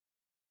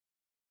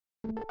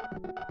Welcome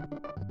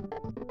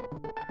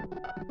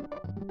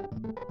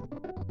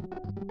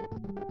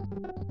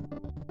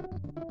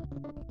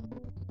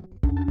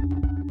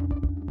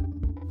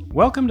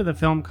to the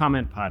Film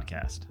Comment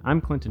Podcast.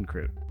 I'm Clinton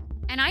Krute.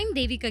 And I'm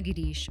Devika,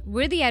 Girish.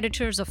 We're the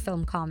editors of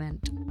Film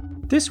Comment.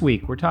 This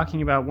week, we're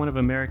talking about one of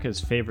America's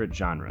favorite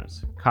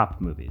genres,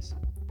 cop movies.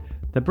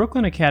 The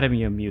Brooklyn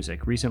Academy of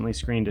Music recently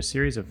screened a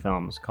series of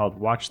films called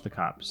Watch the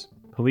Cops: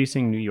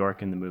 Policing New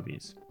York in the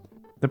Movies.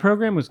 The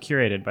program was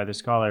curated by the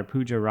scholar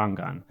Pooja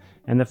Rangan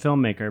and the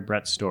filmmaker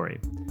Brett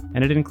Story,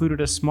 and it included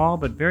a small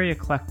but very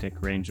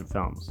eclectic range of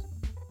films.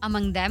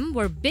 Among them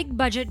were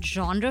big-budget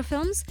genre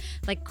films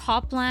like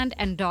Copland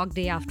and Dog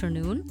Day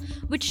Afternoon,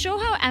 which show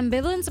how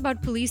ambivalence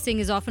about policing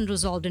is often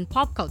resolved in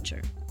pop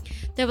culture.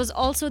 There was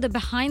also the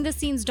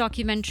behind-the-scenes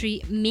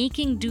documentary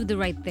Making Do the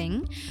Right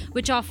Thing,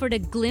 which offered a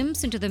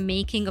glimpse into the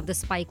making of the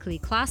Spike Lee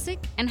classic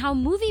and how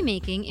movie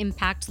making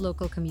impacts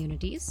local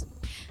communities.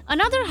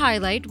 Another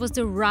highlight was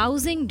the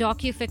rousing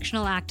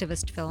docu-fictional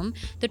activist film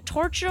The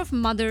Torture of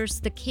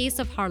Mothers, The Case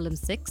of Harlem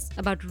 6,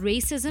 about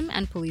racism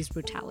and police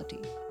brutality.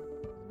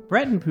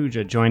 Brett and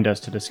Pooja joined us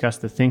to discuss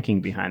the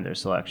thinking behind their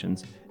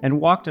selections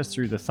and walked us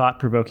through the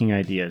thought-provoking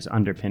ideas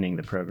underpinning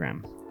the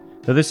program.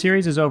 Though the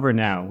series is over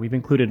now, we've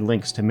included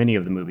links to many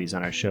of the movies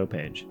on our show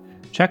page.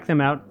 Check them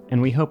out, and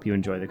we hope you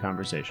enjoy the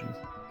conversation.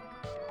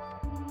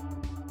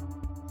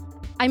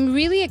 I'm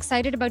really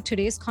excited about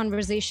today's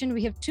conversation.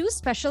 We have two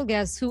special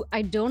guests who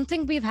I don't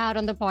think we've had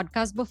on the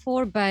podcast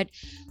before, but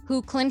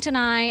who Clint and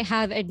I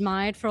have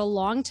admired for a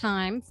long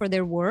time for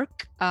their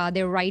work,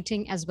 their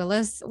writing, as well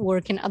as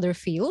work in other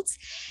fields.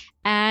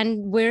 And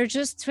we're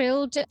just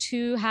thrilled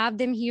to have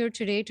them here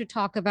today to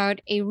talk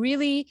about a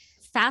really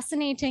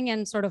fascinating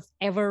and sort of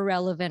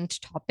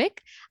ever-relevant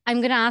topic. I'm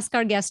going to ask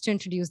our guests to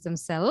introduce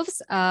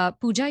themselves.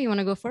 Pooja, you want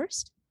to go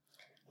first?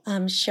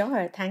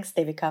 Sure. Thanks,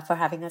 Devika, for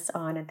having us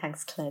on, and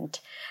thanks, Clint.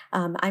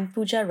 I'm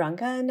Pooja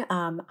Rangan.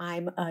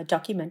 I'm a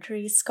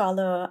documentary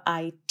scholar.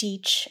 I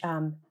teach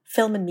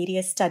film and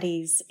media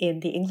studies in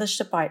the English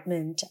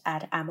department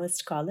at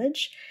Amherst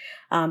College.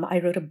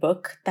 I wrote a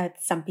book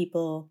that some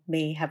people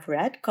may have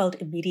read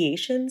called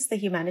Mediations, the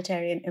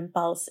Humanitarian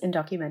Impulse in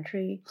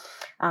Documentary.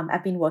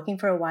 I've been working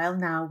for a while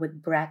now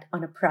with Brett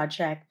on a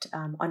project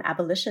on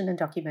abolition in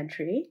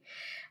documentary,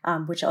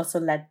 which also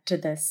led to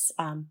this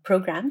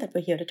program that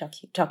we're here to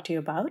talk to you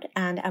about.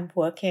 And I'm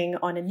working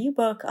on a new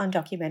book on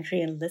documentary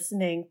and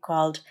listening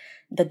called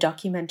The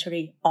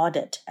Documentary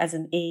Audit, as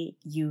in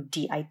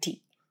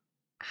AUDIT.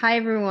 Hi,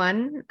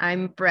 everyone.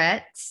 I'm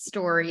Brett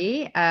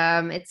Story.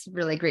 It's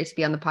really great to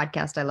be on the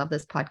podcast. I love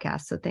this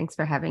podcast, so thanks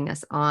for having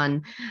us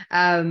on.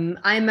 I'm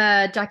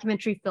a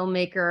documentary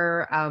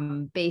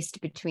filmmaker based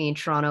between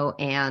Toronto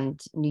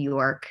and New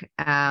York.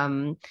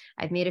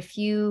 I've made a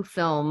few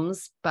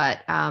films, but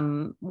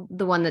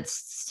the one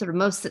that's sort of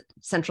most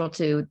central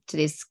to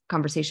today's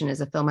conversation is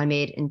a film I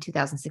made in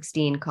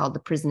 2016 called The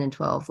Prison in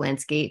 12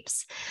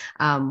 Landscapes,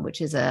 which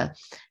is a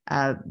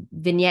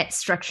vignette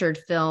structured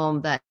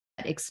film that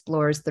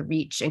explores the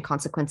reach and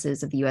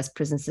consequences of the U.S.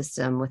 prison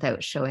system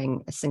without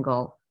showing a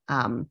single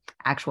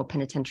actual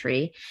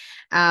penitentiary.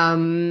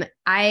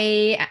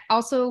 I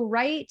also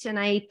write and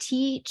I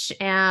teach,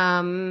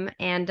 and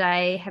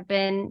I have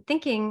been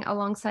thinking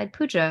alongside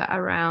Pooja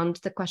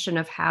around the question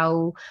of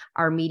how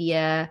our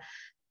media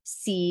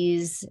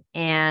sees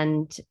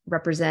and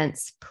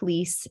represents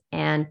police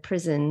and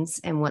prisons,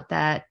 and what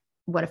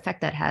effect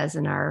that has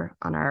on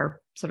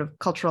our sort of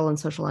cultural and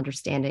social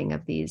understanding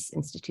of these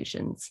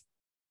institutions.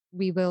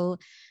 We will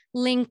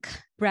link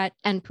Brett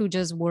and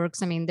Pooja's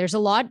works. I mean, there's a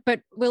lot, but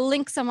we'll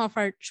link some of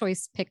our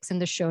choice picks in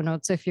the show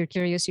notes. So if you're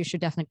curious, you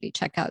should definitely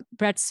check out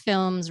Brett's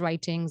films,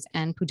 writings,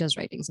 and Pooja's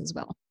writings as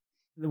well.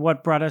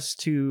 What brought us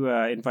to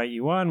invite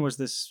you on was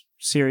this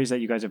series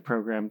that you guys have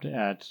programmed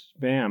at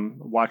BAM,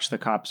 Watch the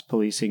Cops: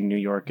 Policing New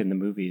York in the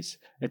Movies.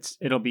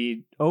 It'll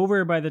be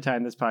over by the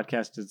time this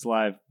podcast is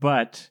live,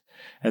 but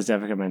as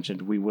Devika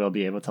mentioned, we will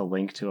be able to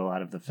link to a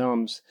lot of the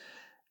films.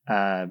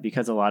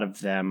 Because a lot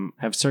of them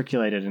have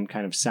circulated in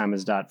kind of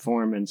samizdat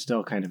form and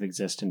still kind of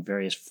exist in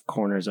various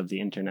corners of the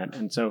internet.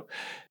 And so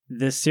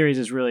this series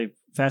is really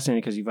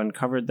fascinating because you've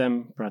uncovered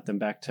them, brought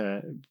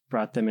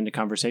them into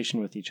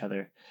conversation with each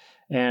other.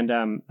 And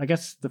I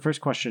guess the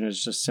first question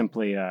is just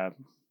simply,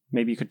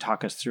 maybe you could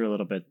talk us through a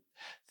little bit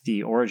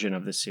the origin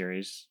of this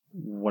series,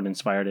 what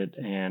inspired it,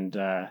 and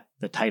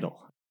the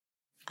title.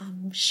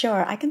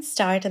 Sure, I can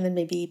start, and then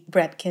maybe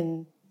Brett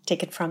can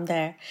take it from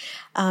there.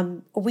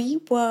 We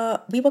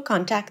were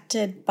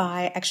contacted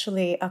by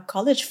actually a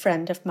college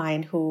friend of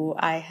mine who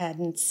I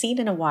hadn't seen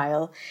in a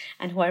while,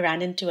 and who I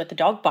ran into at the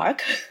dog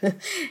park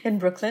in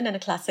Brooklyn in a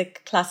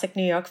classic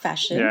New York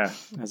fashion. Yeah,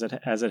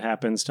 as it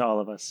happens to all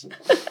of us.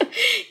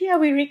 Yeah,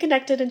 we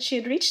reconnected, and she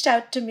had reached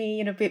out to me.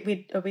 You know,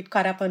 we'd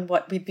caught up on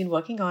what we'd been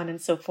working on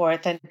and so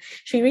forth. And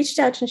she reached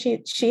out, and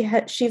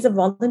she's a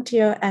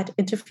volunteer at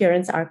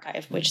Interference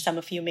Archive, which some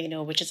of you may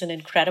know, which is an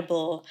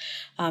incredible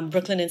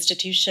Brooklyn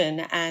institution.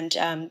 And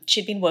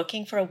she'd been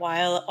working for a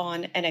while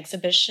on an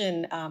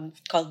exhibition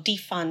called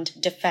Defund,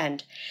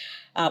 Defend,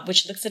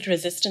 which looks at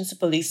resistance to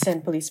police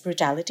and police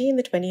brutality in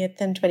the 20th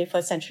and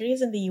 21st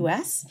centuries in the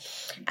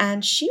US.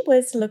 And she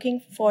was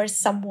looking for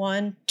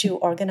someone to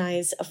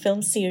organize a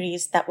film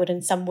series that would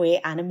in some way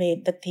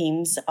animate the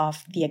themes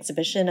of the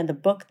exhibition and the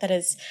book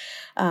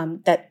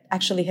that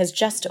actually has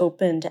just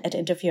opened at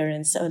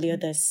Interference earlier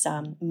this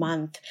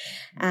month.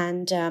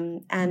 And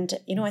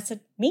I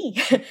said, me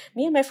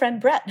and my friend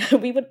Brett,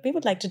 we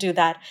would like to do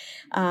that.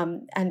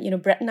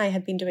 And Brett and I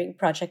had been doing a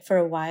project for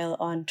a while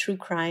on true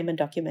crime and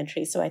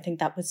documentary. So I think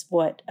that was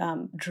what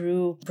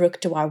drew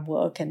Brooke to our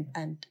work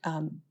and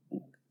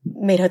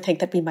made her think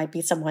that we might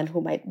be someone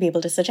who might be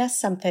able to suggest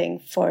something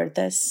for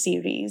this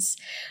series.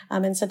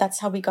 And so that's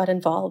how we got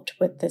involved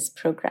with this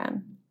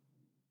program.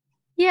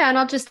 Yeah, and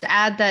I'll just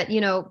add that,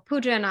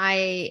 Pooja and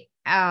I,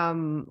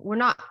 we're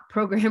not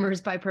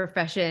programmers by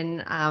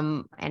profession,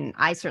 and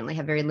I certainly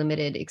have very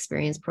limited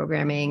experience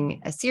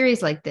programming a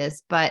series like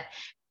this, but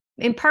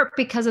in part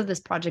because of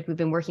this project we've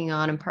been working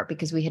on, in part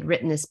because we had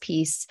written this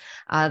piece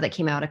that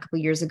came out a couple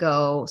of years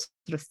ago,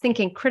 sort of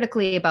thinking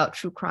critically about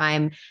true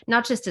crime,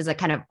 not just as a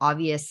kind of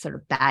obvious sort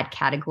of bad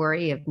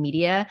category of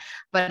media,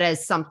 but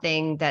as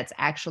something that's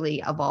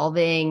actually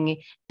evolving.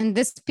 And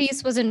this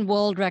piece was in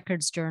World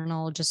Records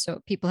Journal, just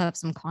so people have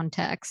some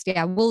context.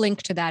 Yeah, we'll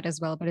link to that as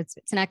well, but it's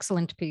an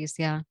excellent piece.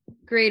 Yeah.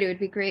 Great. It would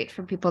be great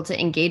for people to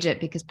engage it,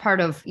 because part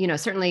of,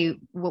 certainly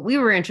what we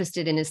were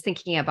interested in is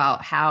thinking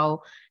about how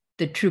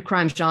the true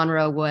crime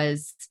genre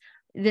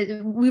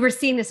we were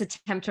seeing this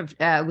attempt of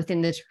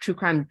within the true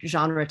crime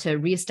genre to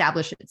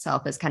reestablish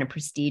itself as kind of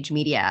prestige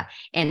media.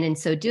 And in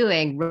so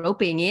doing,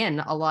 roping in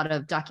a lot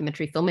of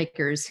documentary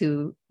filmmakers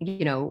who,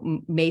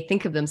 may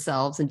think of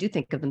themselves and do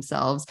think of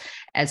themselves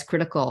as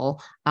critical,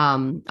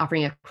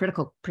 offering a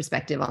critical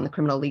perspective on the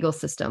criminal legal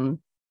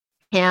system.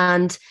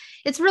 And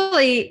it's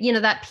really,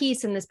 that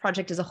piece in this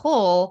project as a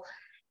whole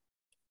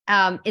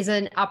is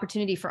an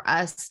opportunity for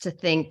us to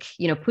think,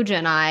 Pooja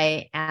and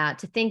I,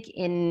 to think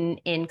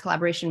in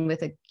collaboration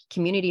with a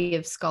community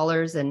of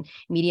scholars and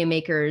media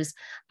makers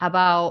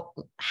about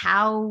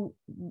how,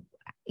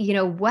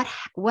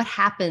 what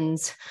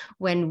happens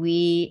when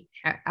we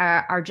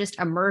are just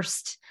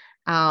immersed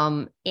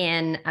in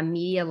a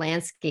media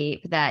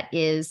landscape that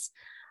is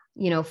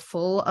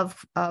full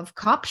of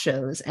cop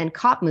shows and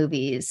cop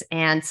movies.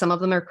 And some of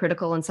them are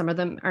critical and some of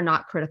them are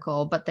not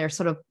critical, but they're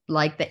sort of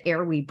like the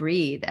air we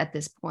breathe at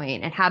this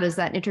point. And how does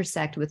that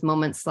intersect with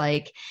moments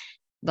like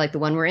the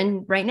one we're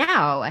in right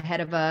now,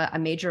 ahead of a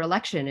major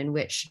election in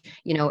which,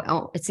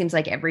 it seems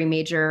like every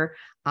major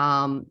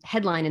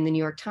headline in the New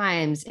York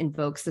Times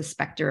invokes the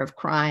specter of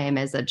crime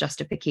as a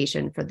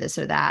justification for this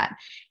or that.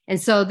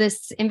 And so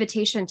this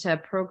invitation to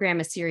program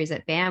a series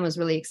at BAM was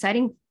really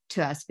exciting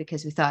to us,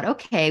 because we thought,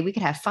 okay, we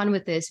could have fun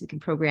with this. We can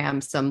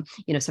program some,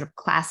 sort of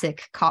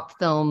classic cop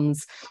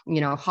films,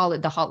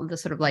 the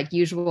sort of like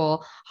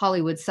usual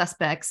Hollywood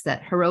suspects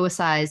that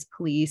heroicize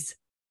police,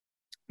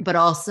 but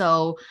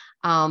also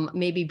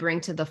maybe bring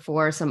to the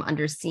fore some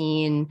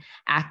underseen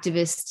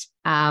activist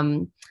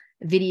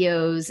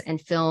videos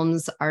and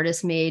films,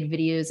 artist-made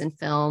videos and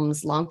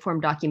films, long-form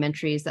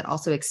documentaries that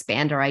also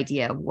expand our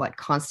idea of what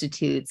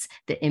constitutes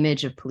the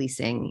image of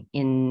policing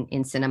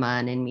in cinema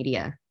and in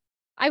media.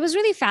 I was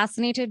really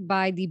fascinated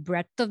by the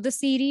breadth of the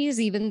series,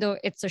 even though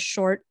it's a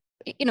short,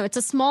 it's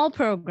a small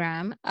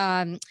program.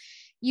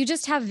 You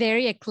just have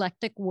very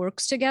eclectic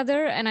works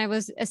together. And I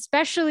was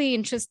especially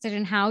interested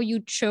in how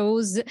you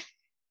chose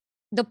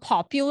the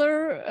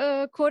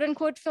popular quote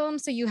unquote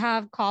films. So you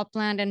have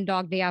Copland and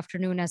Dog Day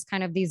Afternoon as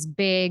kind of these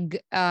big,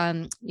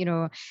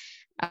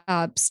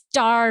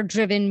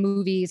 star-driven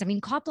movies. I mean,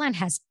 Copland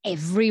has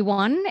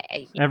everyone.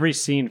 Every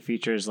scene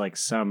features like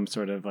some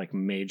sort of like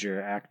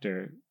major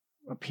actor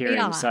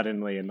appearing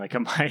suddenly in like a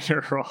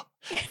minor role.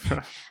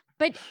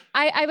 But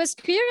I was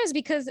curious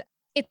because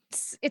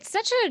it's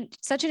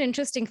such an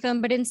interesting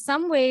film, but in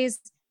some ways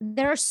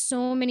there are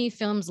so many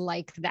films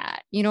like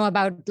that,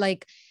 about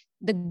like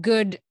the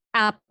good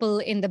apple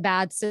in the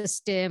bad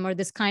system, or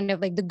this kind of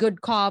like the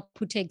good cop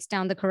who takes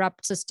down the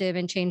corrupt system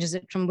and changes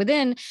it from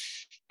within.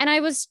 And I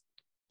was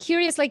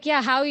curious,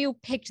 how you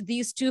picked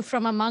these two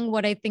from among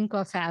what I think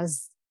of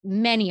as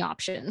many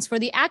options. For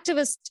the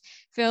activist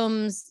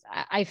films,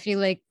 I feel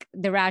like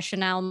the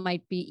rationale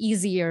might be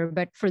easier,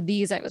 but for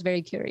these, I was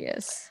very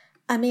curious.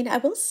 I mean, I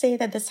will say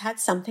that this had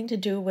something to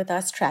do with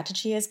our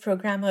strategy as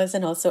programmers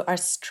and also our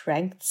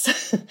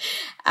strengths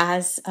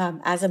as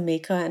a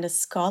maker and a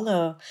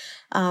scholar,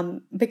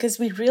 because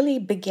we really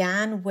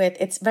began with,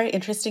 it's very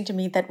interesting to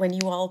me that when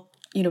you all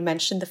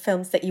mentioned the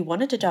films that you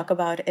wanted to talk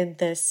about in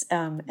this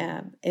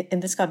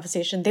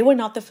conversation, they were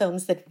not the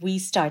films that we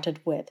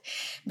started with,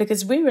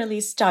 because we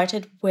really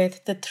started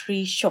with the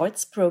 3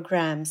 shorts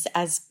programs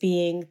as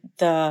being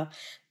the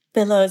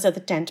pillars or the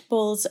tent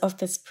poles of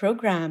this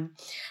program,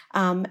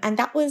 and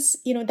that was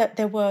that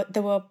there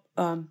were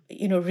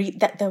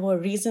that there were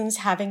reasons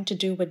having to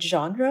do with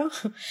genre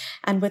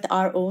and with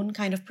our own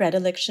kind of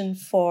predilection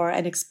for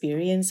an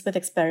experience with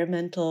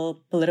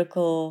experimental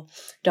political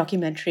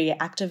documentary,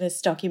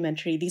 activist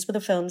documentary. These were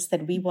the films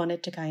that we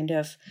wanted to kind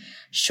of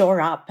shore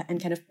up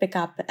and kind of pick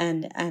up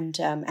and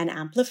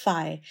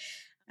amplify.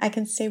 I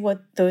can say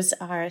what those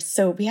are.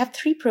 So we have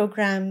 3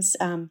 programs.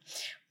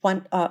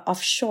 One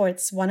of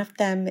shorts. One of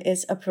them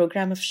is a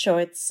program of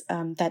shorts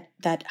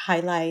that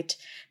highlight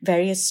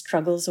various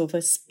struggles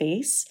over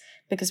space,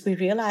 because we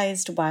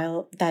realized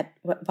while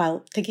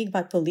thinking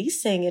about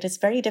policing, it is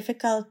very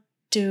difficult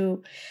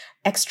to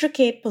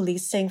extricate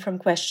policing from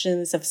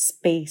questions of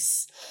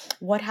space.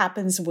 What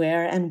happens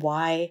where and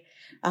why?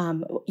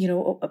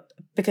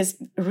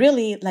 Because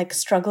really, like,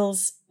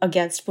 struggles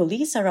against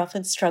police are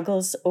often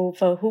struggles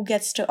over who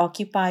gets to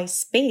occupy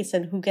space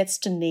and who gets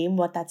to name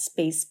what that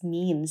space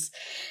means.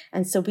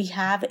 And so we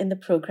have in the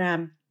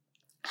program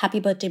Happy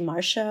Birthday,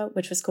 Marsha,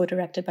 which was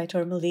co-directed by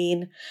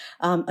Tourmaline,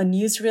 a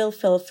newsreel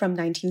film from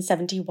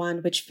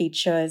 1971, which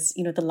features,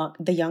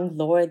 the Young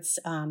Lords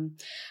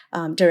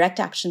direct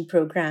action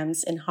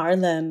programs in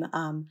Harlem,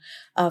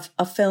 of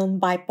a film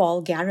by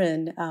Paul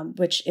Garron,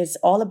 which is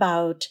all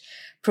about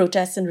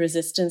protests and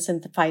resistance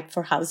and the fight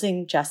for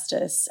housing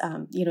justice.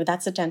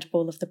 That's a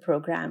tentpole of the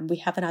program. We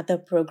have another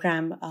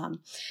program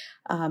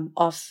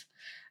of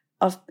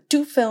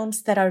 2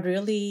 films that are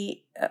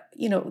really,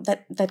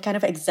 that kind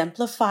of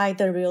exemplify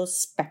the real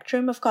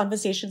spectrum of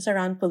conversations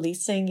around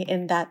policing,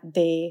 in that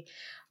they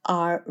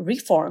are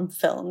reform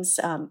films.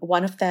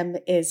 One of them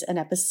is an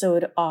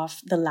episode of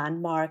the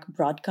landmark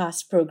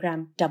broadcast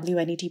program,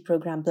 WNET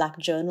program, Black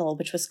Journal,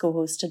 which was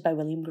co-hosted by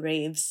William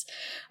Graves,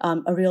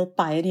 a real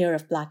pioneer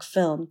of Black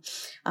film.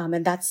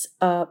 And that's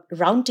a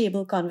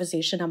roundtable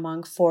conversation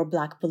among 4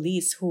 Black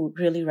police who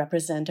really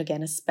represent,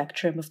 again, a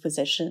spectrum of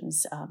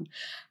positions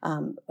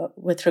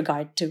with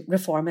regard to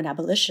reform and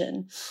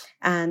abolition.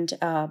 And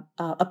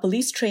a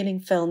police training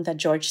film that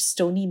George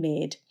Stoney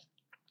made,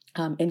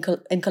 in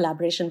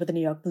collaboration with the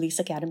New York Police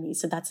Academy.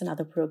 So that's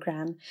another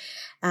program.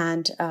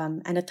 And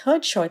a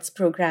third shorts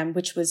program,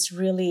 which was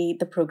really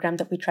the program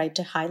that we tried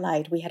to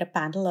highlight. We had a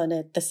panel on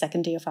it the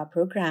second day of our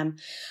program,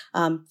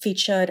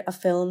 featured a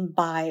film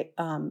by,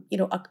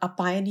 a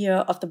pioneer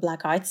of the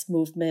Black arts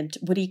movement,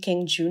 Woody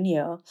King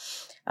Jr.,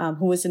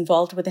 who was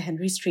involved with the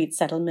Henry Street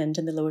settlement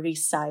in the Lower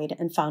East Side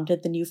and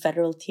founded the New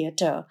Federal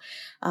Theater,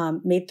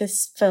 made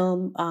this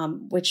film,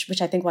 which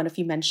I think one of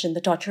you mentioned,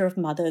 The Torture of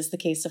Mothers, The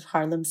Case of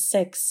Harlem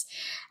 6.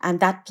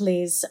 And that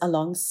plays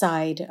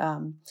alongside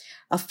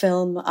a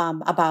film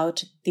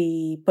about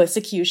the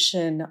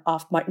persecution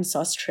of Martin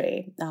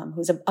Sostre,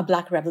 who's a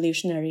Black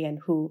revolutionary and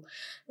who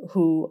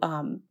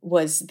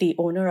was the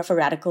owner of a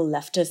radical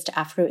leftist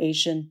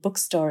Afro-Asian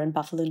bookstore in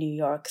Buffalo, New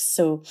York.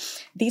 So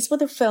these were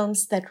the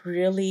films that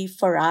really,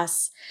 for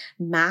us,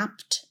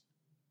 mapped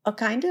a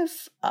kind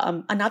of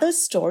another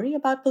story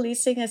about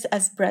policing.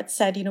 As Brett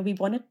said, we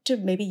wanted to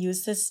maybe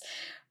use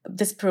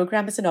this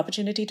program as an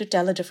opportunity to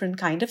tell a different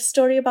kind of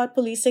story about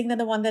policing than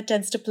the one that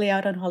tends to play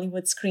out on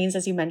Hollywood screens.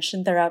 As you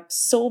mentioned, there are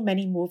so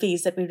many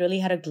movies that we really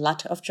had a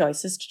glut of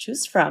choices to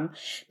choose from,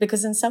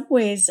 because in some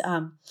ways,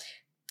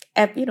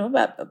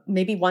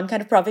 maybe one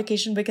kind of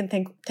provocation we can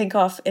think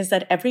of is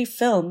that every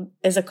film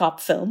is a cop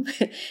film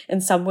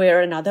in some way or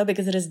another,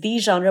 because it is the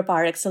genre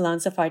par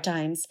excellence of our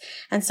times.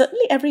 And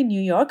certainly every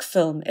New York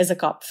film is a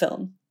cop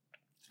film.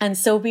 And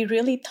so we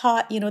really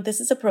thought,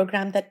 this is a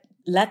program that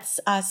lets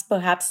us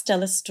perhaps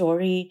tell a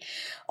story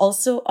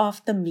also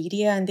of the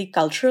media and the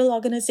cultural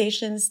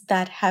organizations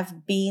that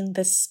have been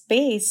the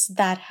space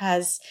that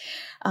has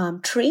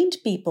trained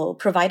people,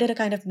 provided a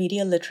kind of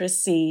media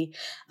literacy,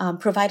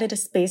 provided a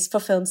space for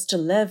films to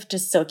live, to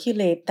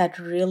circulate, that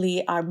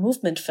really are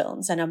movement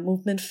films and are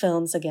movement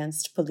films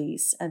against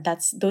police. And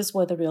those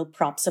were the real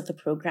props of the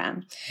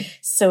program.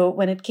 So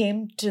when it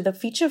came to the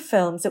feature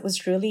films, it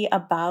was really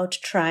about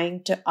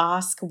trying to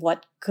ask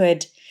what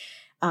could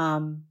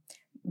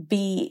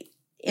be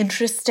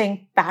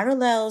interesting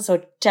parallels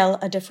or tell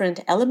a different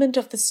element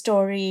of the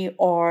story,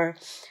 or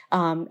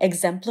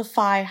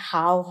exemplify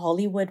how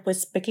Hollywood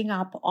was picking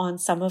up on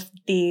some of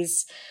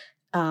these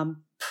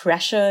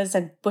pressures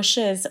and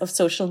pushes of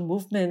social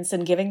movements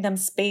and giving them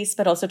space,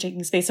 but also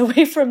taking space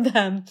away from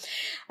them.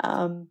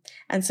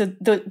 And so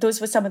those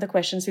were some of the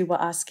questions we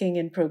were asking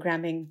in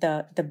programming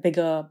the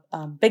bigger,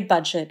 big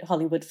budget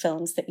Hollywood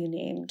films that you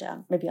named.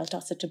 Maybe I'll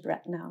toss it to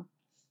Brett now.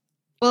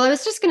 Well, I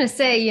was just going to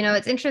say,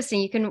 it's interesting.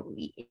 You can,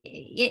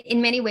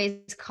 in many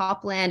ways,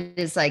 Copland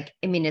is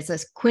it's a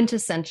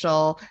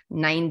quintessential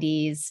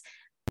 90s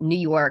New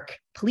York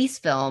police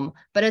film,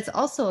 but it's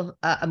also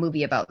a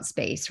movie about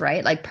space,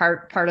 right? Like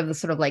part of the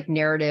sort of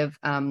narrative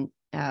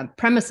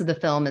premise of the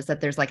film is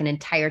that there's an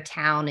entire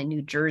town in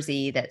New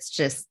Jersey that's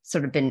just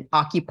sort of been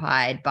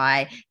occupied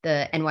by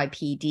the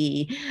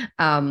NYPD.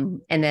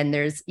 And then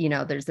there's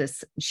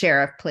this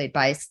sheriff played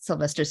by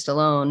Sylvester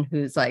Stallone,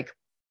 who's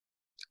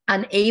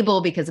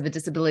unable because of a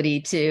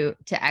disability to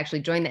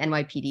actually join the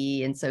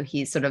NYPD, and so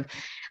he's sort of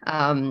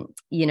been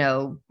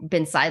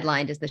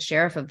sidelined as the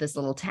sheriff of this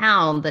little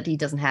town that he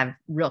doesn't have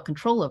real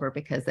control over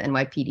because the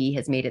NYPD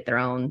has made it their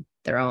own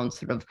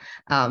sort of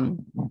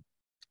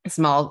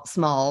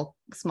small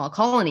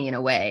colony in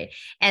a way.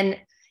 And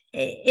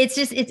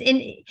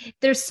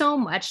there's so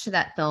much to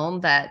that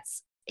film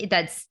that's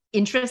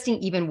interesting,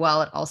 even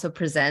while it also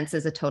presents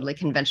as a totally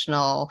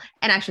conventional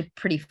and actually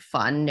pretty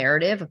fun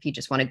narrative. If you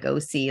just want to go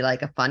see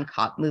like a fun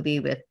cop movie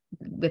with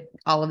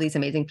all of these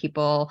amazing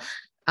people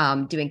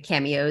doing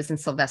cameos, and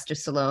Sylvester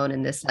Stallone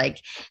in this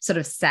like sort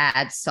of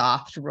sad,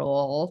 soft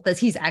role that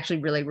he's actually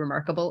really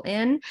remarkable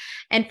in.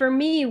 And for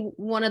me,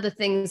 one of the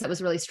things that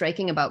was really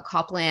striking about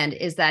Copland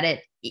is that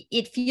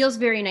it feels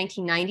very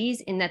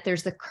 1990s in that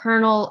there's the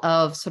kernel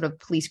of sort of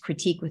police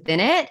critique within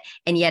it,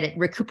 and yet it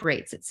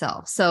recuperates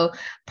itself. So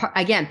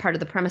again, part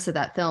of the premise of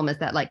that film is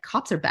that like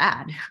cops are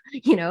bad,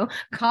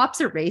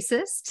 cops are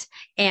racist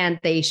and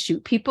they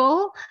shoot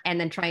people and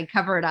then try and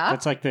cover it up.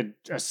 That's like the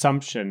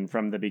assumption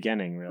from the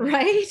beginning, really.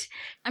 Right?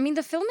 I mean,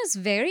 the film is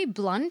very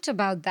blunt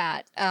about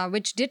that,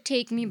 which did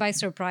take me by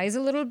surprise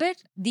a little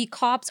bit. The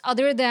cops,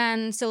 other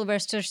than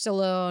Sylvester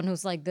Stallone,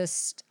 who's like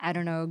this, I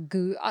don't know,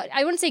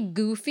 I wouldn't say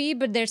goofy,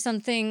 but there's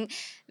something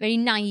very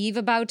naive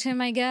about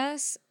him, I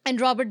guess. And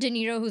Robert De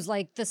Niro, who's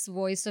like this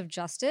voice of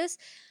justice.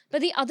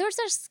 But the others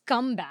are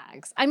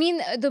scumbags. I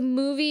mean, the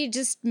movie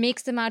just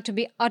makes them out to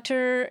be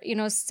utter,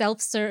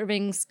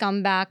 self-serving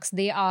scumbags.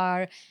 They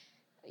are,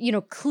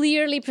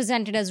 clearly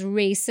presented as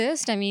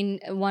racist. I mean,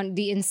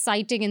 the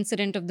inciting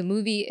incident of the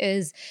movie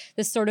is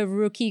this sort of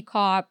rookie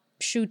cop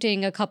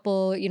shooting a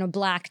couple,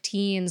 black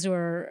teens who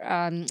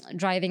are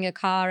driving a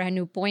car and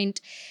who point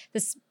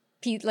this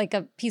like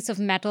a piece of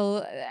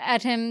metal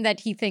at him that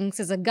he thinks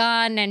is a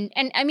gun. And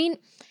I mean,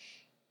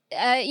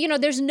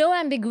 there's no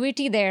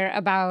ambiguity there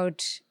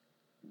about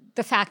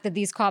the fact that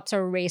these cops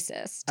are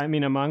racist. I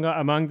mean,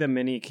 among the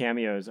many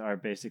cameos are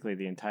basically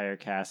the entire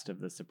cast of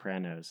The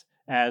Sopranos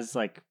as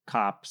like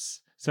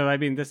cops. So, I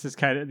mean, this is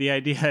kind of, the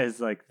idea is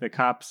like the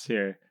cops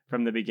here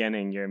from the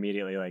beginning, you're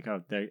immediately like,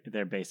 oh,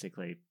 they're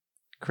basically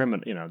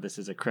criminal. This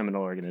is a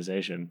criminal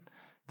organization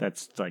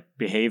that's like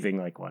behaving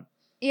like one.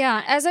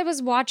 Yeah, as I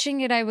was watching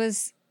it, I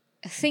was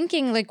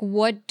thinking, like,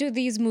 what do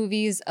these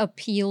movies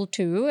appeal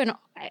to? And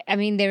I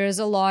mean, there is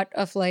a lot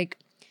of like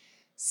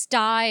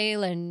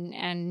style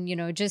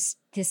and just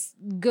this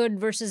good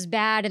versus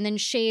bad, and then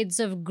shades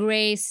of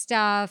gray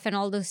stuff and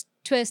all the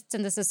twists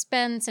and the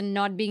suspense and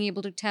not being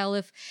able to tell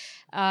if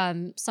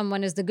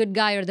someone is the good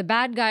guy or the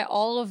bad guy,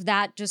 all of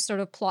that just sort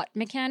of plot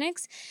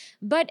mechanics.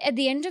 But at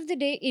the end of the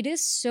day, it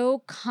is so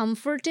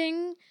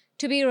comforting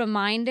to be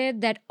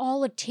reminded that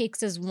all it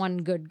takes is one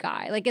good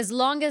guy. Like, as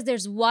long as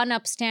there's one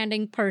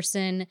upstanding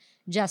person,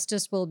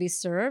 justice will be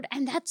served.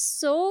 And that's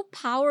so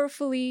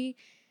powerfully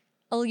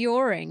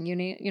alluring,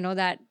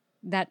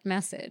 that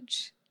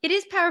message. It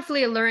is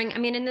powerfully alluring. I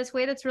mean, in this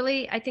way, that's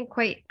really, I think,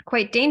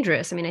 quite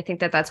dangerous. I mean, I think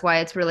that's why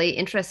it's really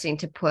interesting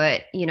to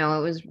put, it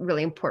was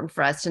really important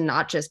for us to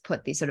not just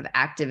put these sort of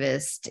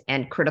activist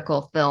and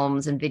critical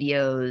films and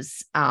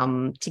videos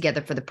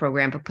together for the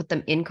program, but put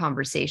them in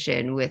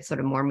conversation with sort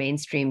of more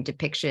mainstream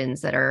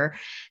depictions that are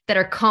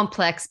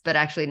complex, but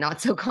actually not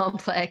so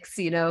complex.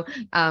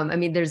 I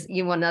mean, there's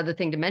one other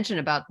thing to mention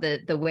about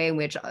the way in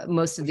which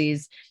most of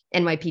these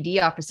NYPD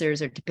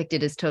officers are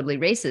depicted as totally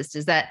racist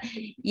is that,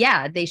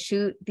 yeah, they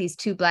shoot these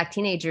two black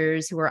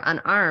teenagers who are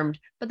unarmed,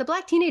 but the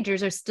black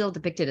teenagers are still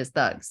depicted as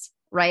thugs,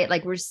 right?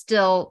 Like, we're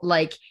still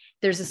like,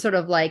 there's a sort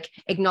of like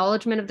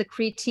acknowledgement of the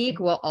critique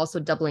while also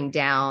doubling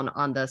down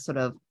on the sort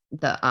of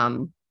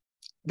the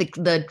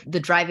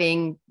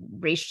driving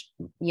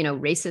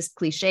racist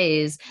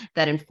cliches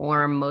that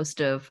inform most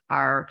of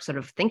our sort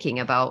of thinking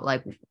about,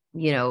 like,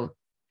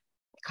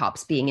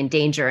 cops being in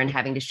danger and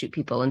having to shoot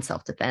people in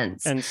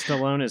self-defense. And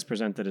Stallone is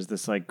presented as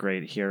this like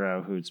great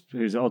hero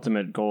whose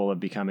ultimate goal of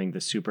becoming the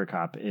super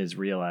cop is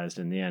realized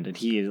in the end, and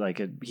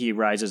he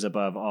rises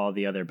above all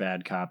the other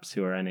bad cops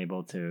who are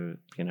unable to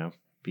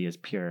be as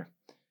pure.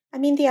 I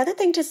mean, the other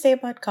thing to say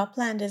about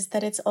Copland is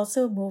that it's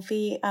also a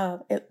movie.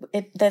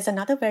 There's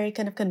another very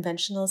kind of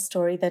conventional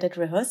story that it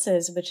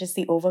rehearses, which is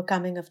the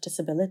overcoming of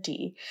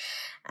disability.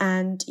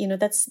 And,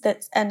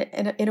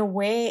 and in a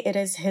way, it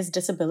is his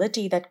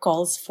disability that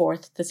calls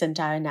forth this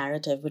entire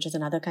narrative, which is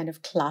another kind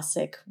of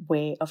classic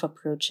way of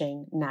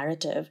approaching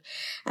narrative.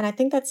 And I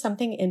think that's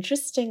something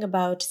interesting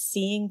about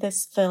seeing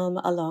this film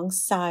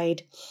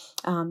alongside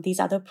these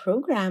other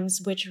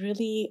programs, which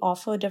really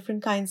offer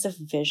different kinds of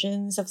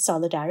visions of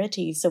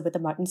solidarity. So with the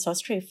Martin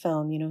Sostre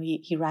film,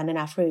 he ran an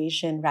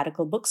Afro-Asian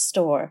radical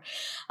bookstore.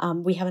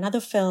 We have another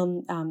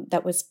film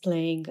that was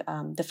playing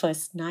the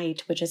first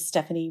night, which is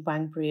Stephanie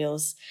Wang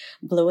Briel's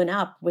Blown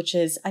Up, which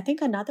is, I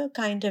think, another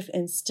kind of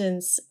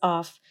instance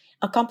of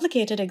a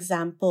complicated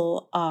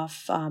example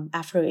of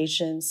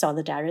Afro-Asian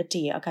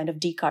solidarity, a kind of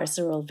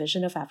decarceral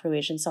vision of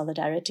Afro-Asian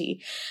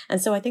solidarity.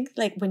 And so I think,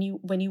 like, when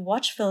you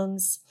watch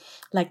films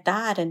like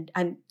that and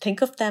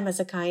think of them as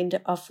a kind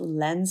of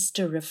lens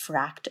to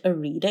refract a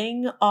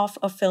reading of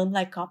a film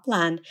like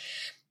Copland,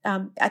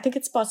 I think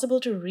it's possible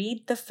to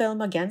read the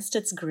film against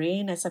its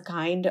grain as a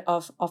kind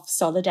of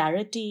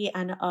solidarity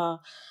and a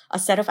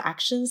set of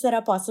actions that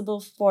are possible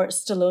for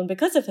Stallone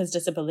because of his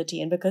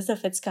disability and because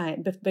of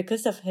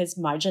because of his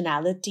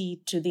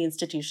marginality to the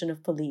institution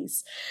of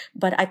police.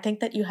 But I think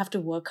that you have to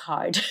work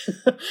hard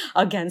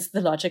against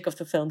the logic of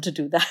the film to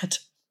do that.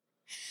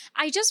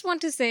 I just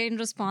want to say in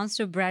response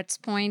to Brett's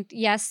point,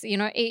 yes,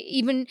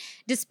 even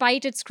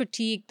despite its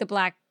critique, the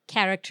Black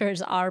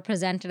characters are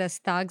presented as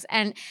thugs.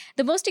 And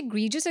the most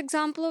egregious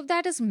example of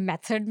that is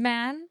Method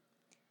Man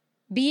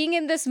being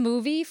in this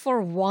movie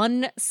for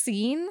one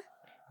scene.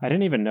 I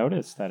didn't even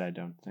notice that, I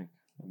don't think.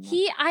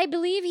 I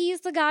believe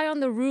he's the guy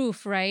on the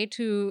roof, right?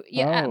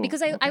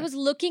 Because I was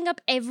looking up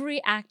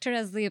every actor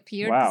as they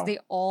appeared because they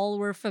all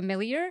were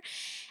familiar.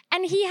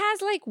 And he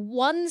has like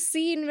one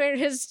scene where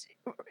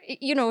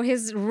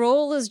his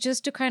role is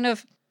just to kind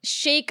of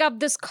shake up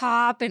this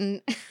cop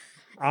and...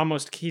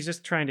 Almost, he's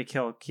just trying to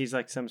kill. He's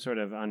like some sort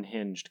of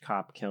unhinged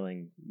cop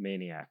killing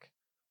maniac.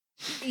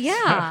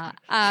 Yeah.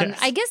 Yes.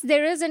 I guess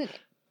there's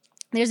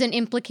an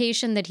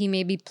implication that he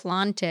may be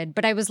planted,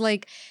 but I was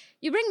like,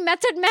 you bring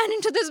Method Man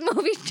into this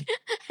movie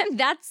and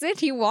that's it.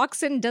 He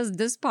walks in, does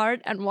this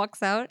part and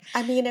walks out.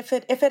 I mean, if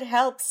it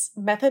helps,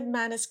 Method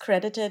Man is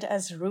credited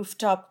as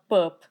rooftop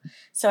perp.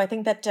 So I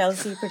think that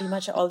tells you pretty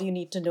much all you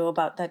need to know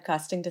about that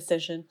casting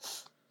decision.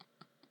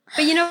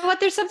 But you know what?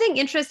 There's something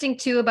interesting,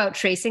 too, about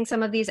tracing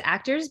some of these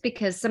actors,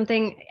 because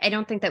something I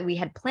don't think that we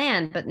had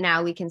planned, but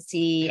now we can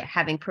see,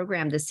 having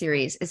programmed this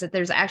series, is that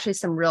there's actually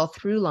some real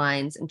through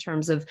lines in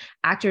terms of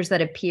actors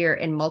that appear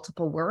in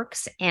multiple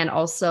works and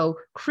also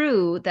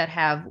crew that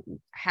have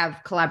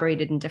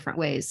collaborated in different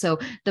ways. So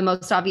the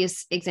most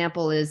obvious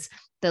example is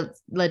the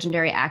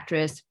legendary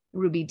actress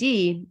Ruby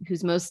Dee,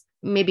 who's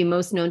maybe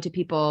most known to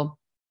people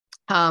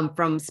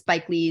from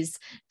Spike Lee's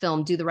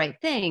film Do the Right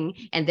Thing,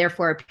 and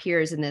therefore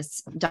appears in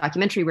this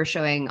documentary we're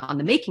showing on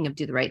the making of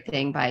Do the Right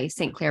Thing by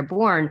St. Clair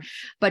Bourne.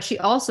 But she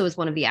also is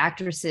one of the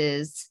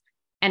actresses,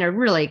 and a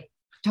really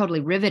totally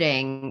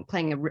riveting,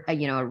 playing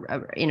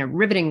in a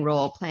riveting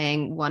role,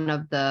 playing one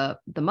of the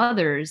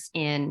mothers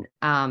in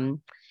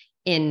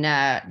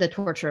The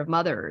Torture of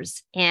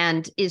Mothers,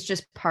 and is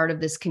just part of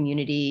this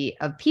community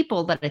of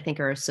people that I think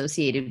are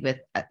associated with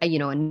a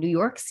New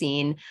York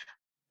scene.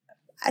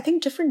 I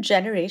think different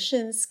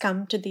generations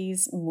come to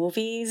these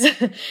movies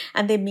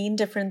and they mean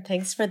different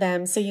things for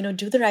them. So,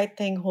 Do the Right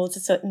Thing holds a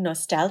certain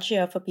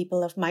nostalgia for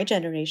people of my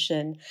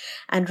generation.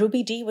 And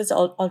Ruby Dee was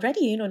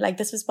already,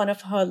 this was one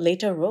of her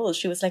later roles.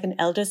 She was like an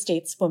elder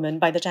stateswoman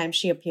by the time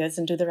she appears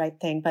in Do the Right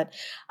Thing. But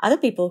other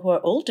people who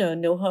are older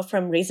know her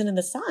from Raisin in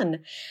the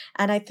Sun.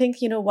 And I think,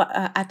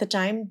 at the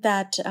time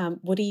that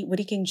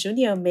Woody King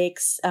Jr.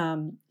 makes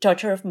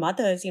Torture of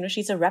Mothers,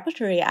 she's a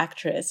repertory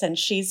actress and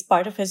she's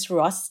part of his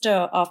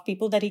roster of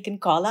people that he can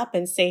call up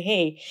and say,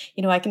 hey,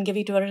 I can give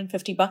you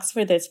 $250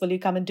 for this. Will you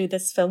come and do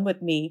this film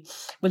with me?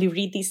 Will you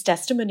read these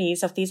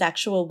testimonies of these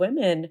actual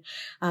women?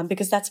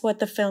 Because that's what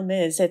the film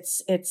is.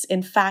 It's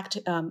in fact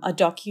a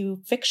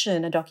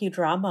docu-fiction, a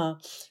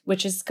docudrama,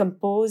 which is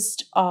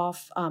composed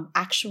of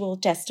actual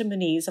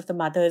testimonies of the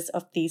mothers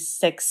of these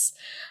 6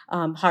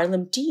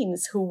 Harlem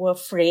teens who were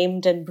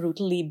framed and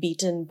brutally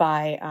beaten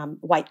by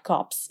white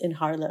cops in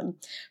Harlem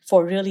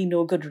for really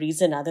no good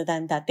reason other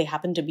than that they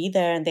happened to be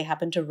there and they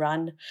happened to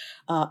run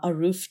a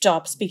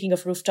rooftop. Speaking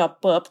of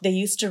rooftop perp, they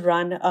used to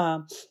run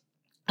a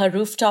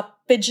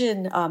rooftop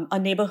pigeon, a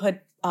neighborhood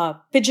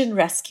pigeon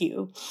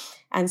rescue.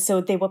 And so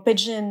they were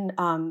pigeon,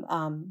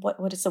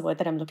 what is the word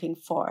that I'm looking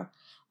for?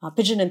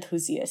 Pigeon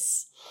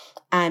enthusiasts.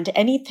 And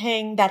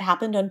anything that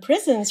happened on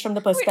prisons from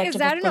the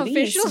perspective of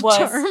police official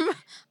term?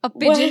 A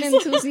pigeon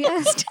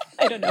enthusiast?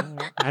 I don't know.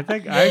 I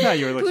thought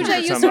you were looking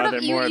Pooja, for some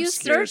other more you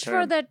obscure searched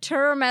term. for that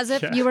term as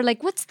if you were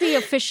like, what's the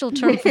official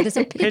term for this?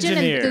 A pigeon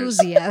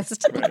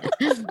enthusiast.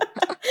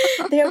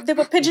 They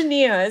were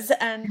pigeoneers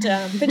and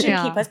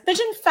pigeon keepers.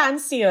 Pigeon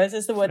fanciers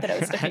is the word that I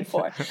was looking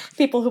for.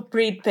 People who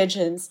breed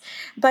pigeons.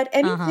 But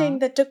anything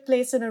that took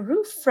place in a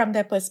roof from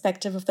their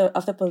perspective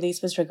of the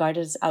police was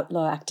regarded as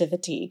outlaw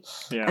activity.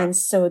 Yeah. And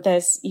so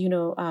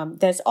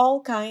there's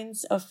all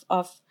kinds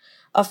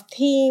of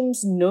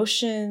themes,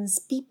 notions,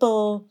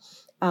 people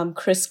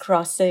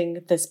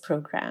crisscrossing this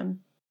program.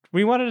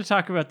 We wanted to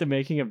talk about the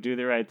making of Do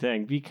the Right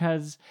Thing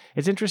because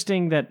it's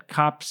interesting that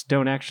cops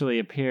don't actually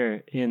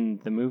appear in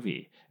the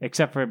movie,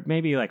 except for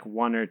maybe like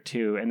 1 or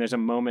 2. And there's a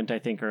moment, I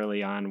think,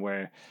 early on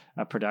where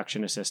a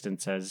production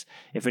assistant says,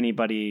 if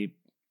anybody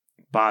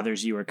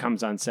bothers you or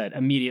comes on set,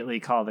 immediately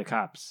call the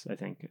cops, I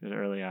think,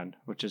 early on,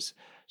 which is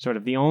sort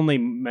of the only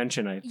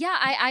mention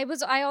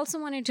I also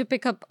wanted to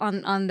pick up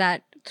on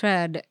that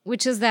thread,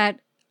 which is that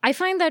I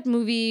find that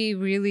movie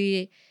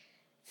really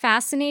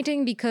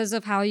fascinating because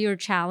of how you're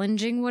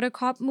challenging what a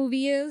cop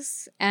movie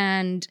is,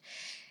 and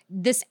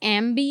this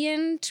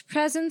ambient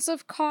presence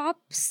of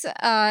cops.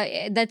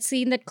 That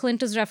scene that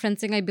Clint is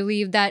referencing, I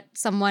believe that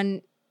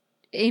someone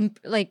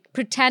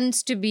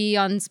pretends to be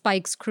on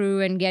Spike's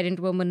crew and get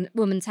into a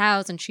woman's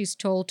house, and she's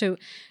told to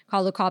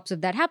call the cops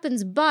if that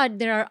happens. But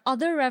there are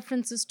other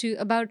references to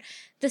about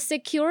the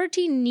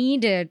security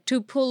needed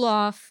to pull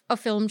off a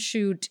film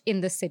shoot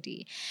in the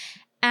city.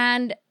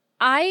 And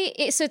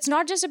so it's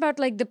not just about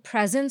like the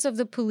presence of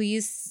the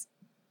police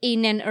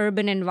in an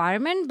urban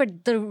environment,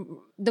 but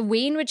the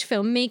way in which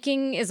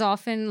filmmaking is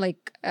often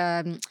like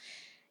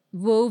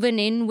woven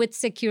in with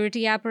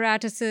security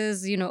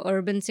apparatuses,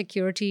 urban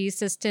security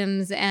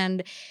systems.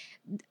 And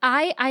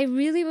I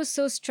really was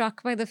so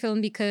struck by the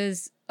film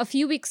because a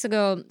few weeks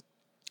ago,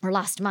 or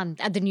last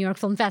month at the New York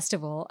Film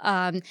Festival,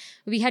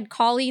 we had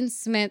Colleen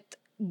Smith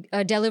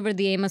deliver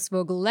the Amos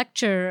Vogel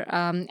lecture,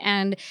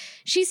 and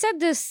she said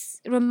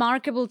this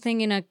remarkable thing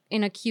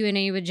in a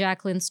Q&A with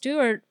Jacqueline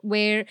Stewart,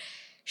 where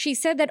she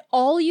said that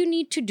all you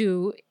need to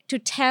do to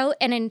tell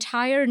an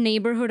entire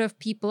neighborhood of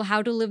people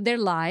how to live their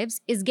lives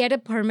is get a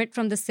permit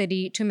from the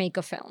city to make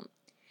a film.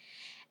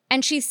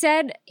 And she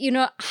said,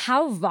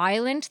 how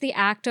violent the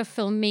act of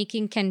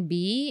filmmaking can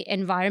be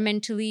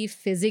environmentally,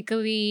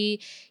 physically,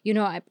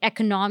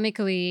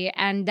 economically,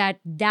 and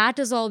that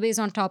is always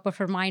on top of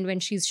her mind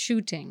when she's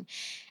shooting.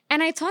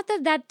 And I thought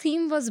that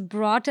theme was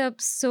brought up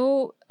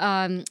so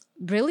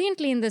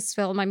brilliantly in this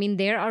film. I mean,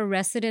 there are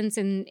residents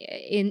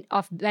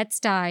of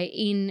Bed-Stuy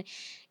in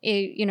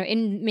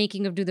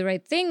Making of Do the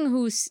Right Thing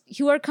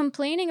who are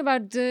complaining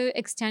about the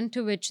extent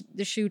to which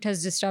the shoot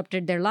has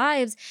disrupted their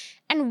lives,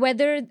 and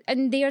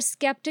they are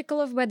skeptical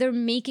of whether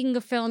making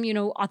a film,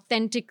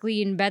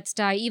 authentically in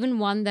Bed-Stuy, even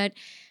one that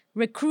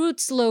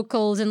recruits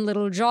locals and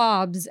little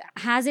jobs,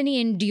 has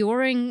any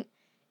enduring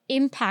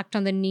impact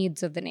on the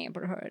needs of the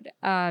neighborhood.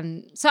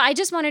 So I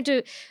just wanted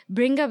to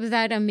bring up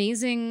that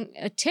amazing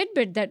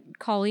tidbit that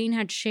Colleen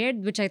had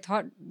shared, which I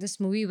thought this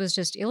movie was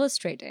just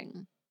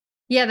illustrating.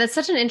 Yeah, that's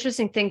such an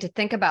interesting thing to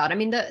think about. I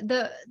mean,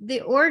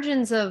 the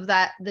origins of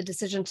the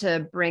decision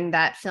to bring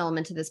that film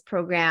into this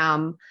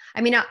program, I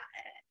mean,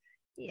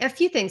 a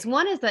few things.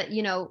 One is that,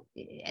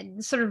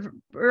 sort of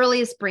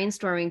earliest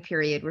brainstorming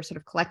period, we're sort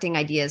of collecting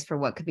ideas for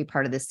what could be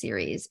part of this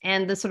series.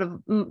 And the sort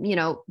of,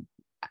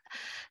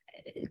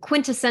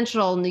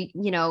 quintessential,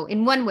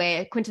 in one way,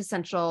 a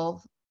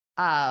quintessential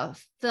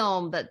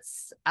film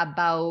that's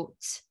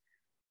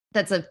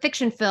a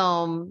fiction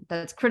film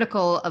that's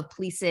critical of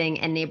policing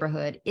and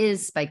neighborhood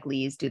is Spike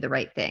Lee's Do the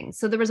Right Thing.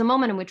 So there was a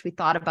moment in which we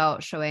thought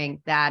about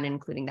showing that and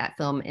including that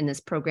film in this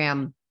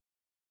program.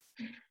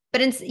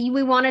 But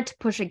we wanted to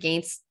push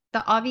against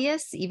the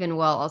obvious, even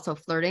while also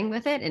flirting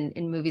with it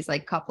in movies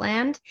like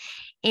Copland.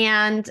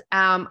 And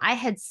I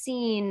had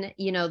seen,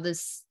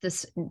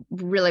 this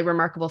really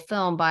remarkable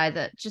film by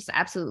the just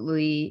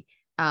absolutely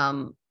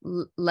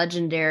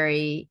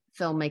legendary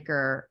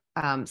filmmaker,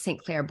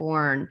 St. Clair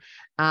Bourne.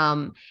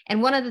 And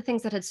one of the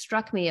things that had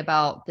struck me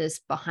about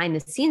this behind the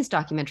scenes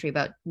documentary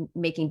about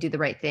making Do the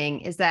Right Thing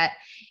is that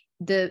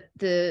the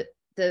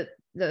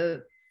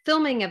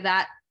filming of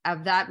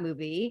that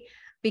movie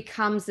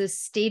becomes this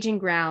staging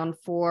ground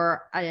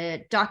for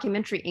a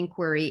documentary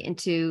inquiry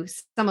into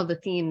some of the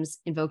themes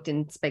invoked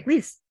in Spike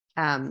Lee's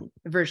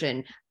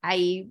version,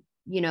 i.e.,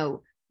 the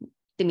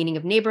meaning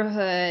of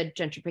neighborhood,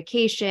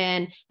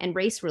 gentrification, and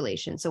race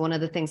relations. So one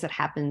of the things that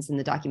happens in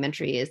the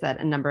documentary is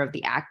that a number of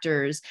the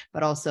actors,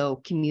 but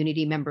also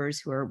community members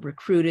who are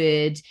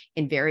recruited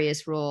in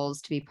various roles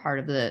to be part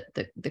of the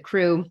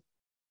crew,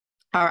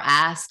 are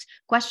asked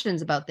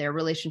questions about their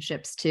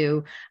relationships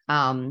to,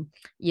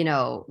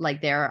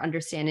 like their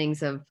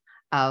understandings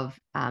of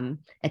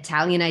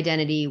Italian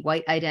identity,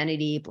 white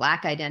identity,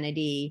 Black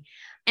identity.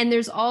 And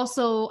there's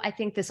also, I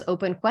think, this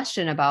open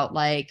question about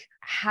like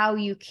how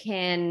you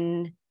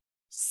can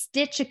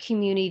stitch a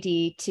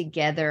community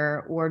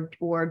together or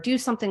do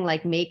something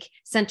like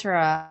center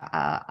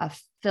a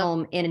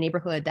film in a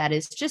neighborhood that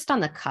is just on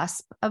the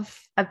cusp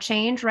of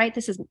change, right?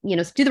 This is,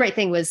 Do the Right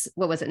Thing was,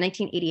 what was it,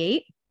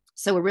 1988?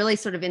 So we're really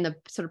sort of in the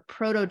sort of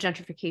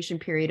proto-gentrification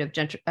period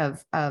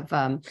of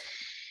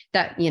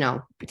that,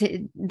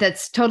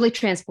 that's totally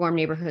transformed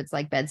neighborhoods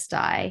like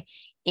Bed-Stuy.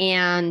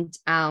 And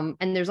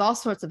there's all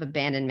sorts of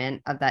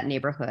abandonment of that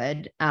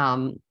neighborhood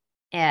in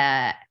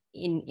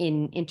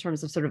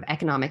terms of sort of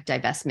economic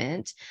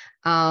divestment.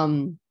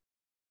 And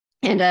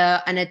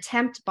an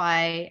attempt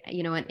by,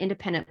 an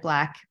independent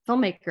Black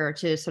filmmaker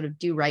to sort of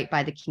do right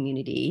by the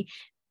community.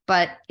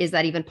 But is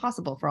that even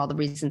possible for all the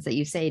reasons that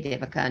you say,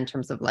 Devika, in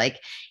terms of like,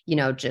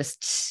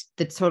 just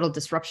the total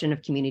disruption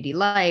of community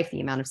life,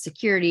 the amount of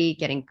security,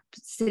 getting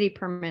city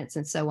permits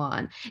and so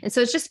on. And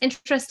so it's just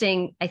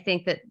interesting, I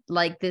think, that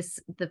like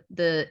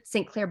the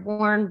St. Clair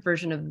Bourne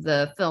version of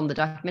the film, the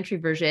documentary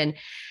version,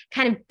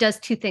 kind of does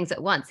two things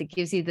at once. It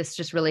gives you this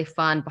just really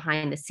fun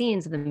behind the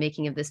scenes of the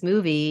making of this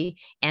movie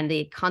and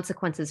the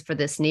consequences for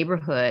this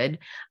neighborhood,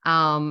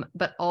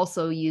 but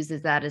also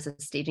uses that as a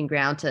staging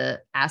ground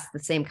to ask the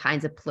same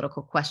kinds of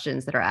political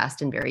questions that are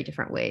asked in very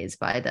different ways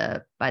by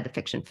the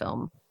fiction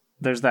film.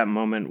 There's that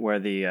moment where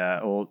the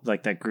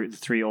the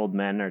three old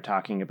men are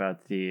talking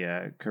about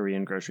the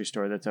Korean grocery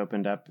store that's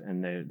opened up,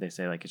 and they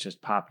say like it's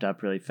just popped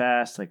up really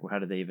fast. Like how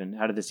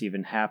did this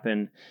even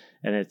happen?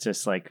 And it's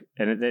just like,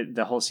 and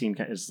the whole scene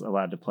is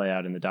allowed to play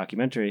out in the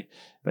documentary.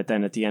 But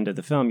then at the end of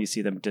the film, you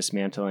see them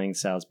dismantling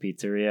Sal's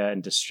Pizzeria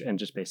and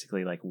just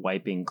basically like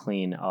wiping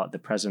clean all the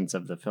presence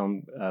of the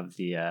film of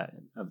the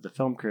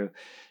film crew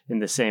in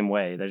the same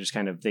way. They're just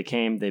kind of, they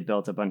came, they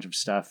built a bunch of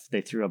stuff,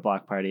 they threw a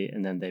block party,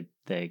 and then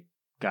they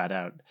got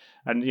out.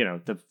 And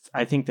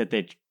I think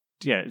that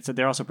so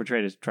they're also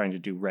portrayed as trying to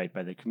do right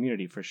by the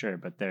community for sure,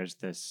 but there's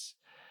this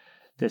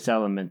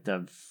element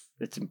of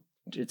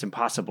it's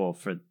impossible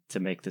to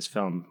make this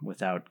film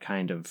without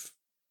kind of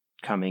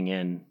coming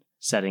in,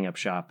 setting up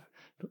shop,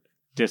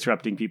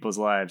 disrupting people's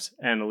lives,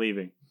 and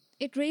leaving.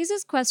 It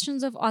raises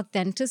questions of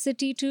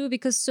authenticity too,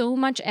 because so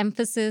much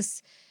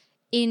emphasis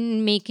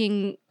in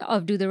making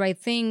of Do the Right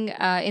Thing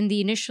in the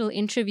initial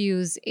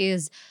interviews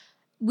is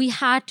we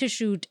had to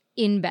shoot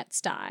in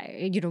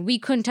Bed-Stuy. We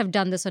couldn't have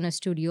done this on a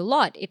studio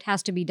lot. It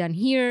has to be done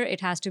here. It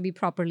has to be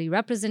properly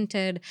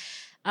represented.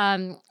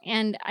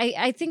 And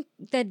I think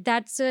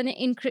that's an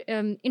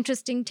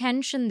interesting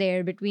tension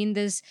there between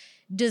this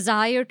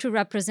desire to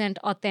represent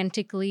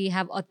authentically,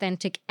 have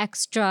authentic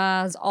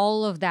extras,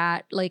 all of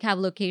that, like have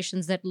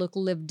locations that look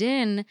lived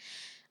in.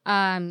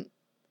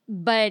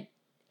 But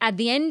at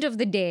the end of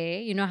the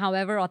day,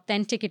 however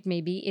authentic it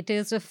may be, it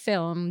is a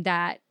film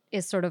that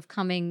is sort of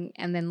coming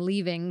and then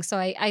leaving. So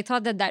I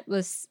thought that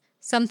was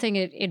something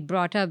it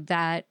brought up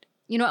that,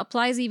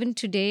 applies even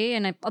today,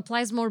 and it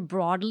applies more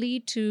broadly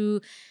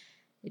to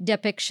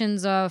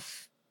depictions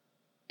of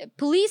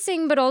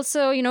policing, but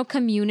also,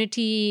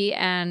 community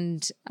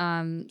and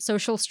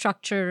social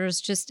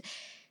structures, just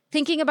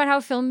thinking about how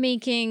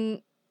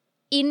filmmaking,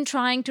 in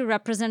trying to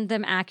represent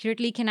them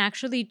accurately, can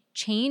actually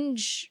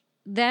change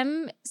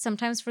them,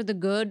 sometimes for the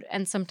good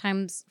and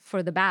sometimes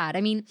for the bad.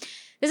 I mean,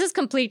 this is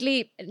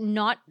completely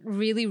not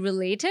really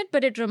related,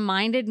 but it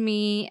reminded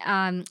me,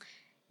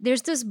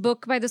 there's this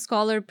book by the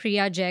scholar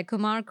Priya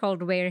Jayakumar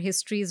called Where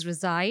Histories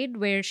Reside,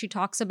 where she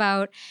talks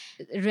about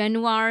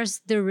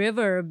Renoir's The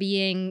River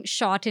being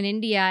shot in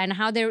India and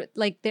how an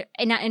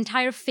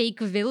entire fake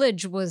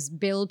village was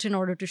built in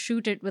order to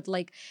shoot it with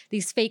like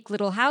these fake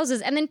little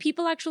houses. And then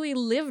people actually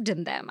lived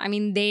in them. I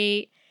mean,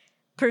 they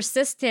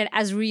persisted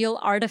as real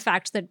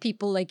artifacts that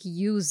people like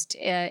used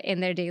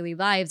in their daily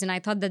lives. And I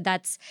thought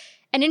that's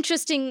an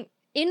interesting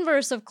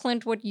inverse of,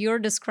 Clint, what you're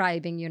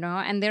describing,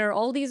 and there are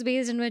all these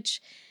ways in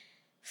which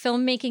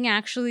filmmaking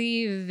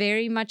actually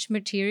very much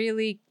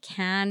materially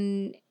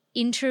can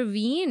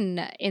intervene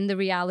in the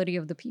reality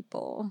of the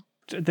people.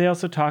 They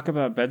also talk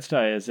about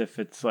Bed-Stuy as if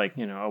it's like,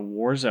 a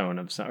war zone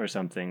or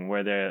something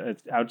where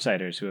it's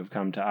outsiders who have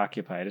come to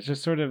occupy it. It's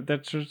just sort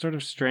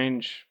of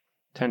strange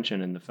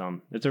tension in the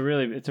film. It's a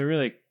really,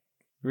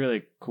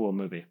 really cool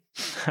movie.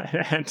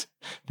 And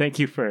thank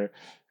you for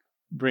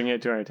bringing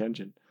it to our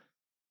attention.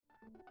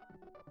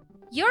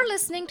 You're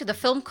listening to the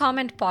Film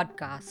Comment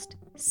Podcast.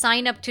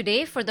 Sign up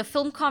today for the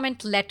Film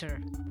Comment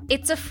Letter.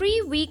 It's a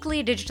free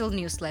weekly digital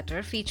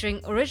newsletter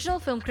featuring original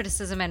film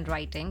criticism and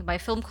writing by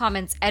Film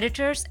Comment's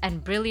editors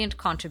and brilliant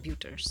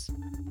contributors.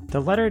 The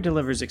letter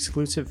delivers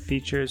exclusive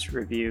features,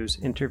 reviews,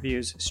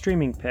 interviews,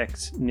 streaming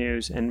picks,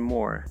 news, and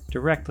more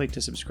directly to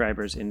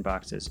subscribers'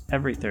 inboxes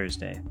every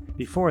Thursday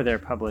before they're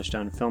published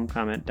on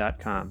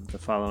filmcomment.com the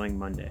following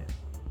Monday.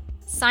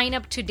 Sign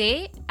up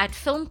today at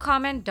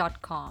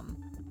filmcomment.com.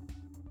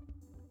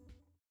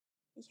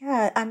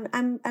 Yeah,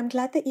 I'm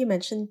glad that you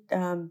mentioned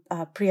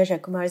Priya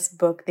Jayakumar's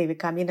book,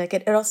 Devika. I mean, like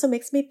it also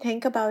makes me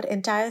think about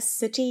entire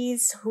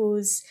cities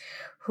whose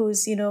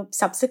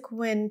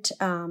subsequent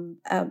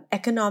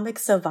economic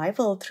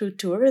survival through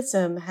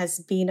tourism has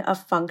been a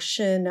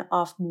function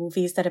of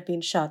movies that have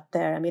been shot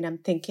there. I mean, I'm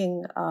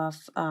thinking of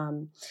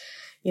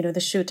the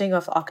shooting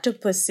of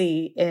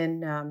Octopussy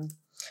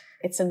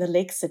it's in the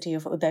lake city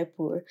of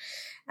Udaipur.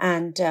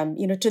 And,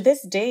 to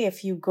this day,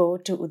 if you go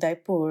to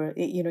Udaipur,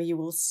 you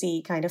will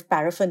see kind of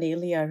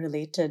paraphernalia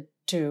related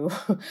to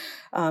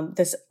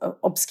this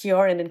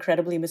obscure and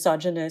incredibly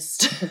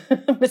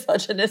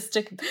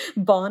misogynistic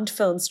Bond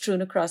films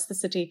strewn across the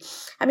city.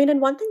 I mean, and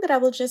one thing that I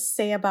will just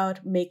say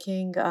about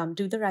making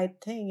Do the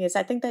Right Thing is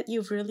I think that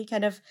you've really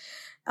kind of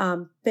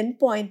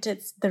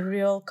pinpointed the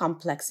real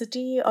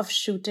complexity of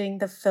shooting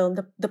the film,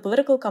 the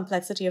political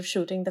complexity of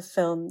shooting the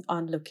film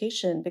on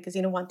location. Because,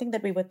 one thing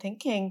that we were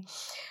thinking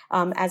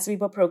as we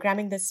were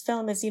programming this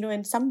film is,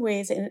 in some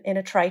ways, in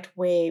a trite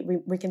way,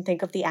 we can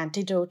think of the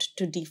antidote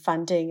to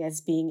defunding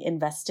as being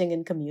investing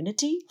in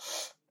community.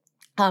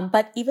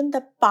 But even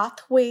the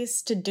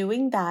pathways to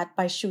doing that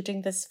by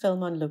shooting this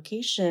film on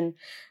location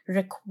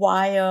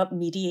require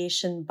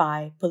mediation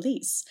by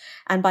police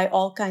and by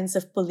all kinds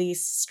of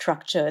police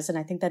structures. And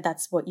I think that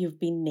that's what you've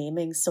been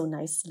naming so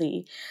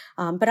nicely.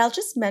 But I'll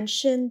just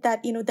mention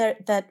that,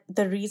 that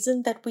the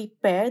reason that we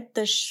paired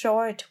the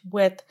short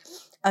with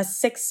a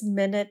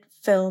 6-minute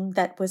film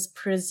that was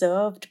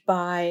preserved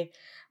by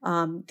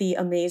the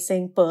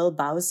amazing Pearl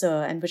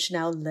Bowser, and which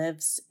now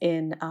lives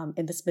in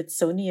the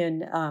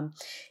Smithsonian,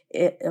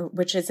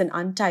 which is an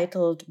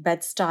untitled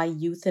Bed-Stuy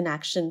Youth in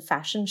Action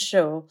fashion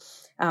show,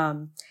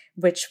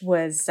 which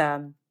was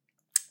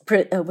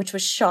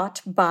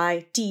shot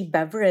by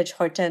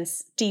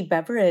Hortense T.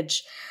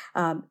 Beveridge,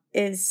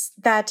 is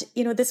that,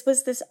 this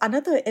was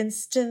another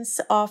instance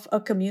of a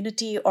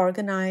community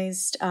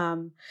organized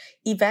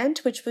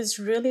event, which was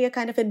really a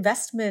kind of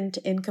investment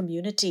in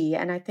community.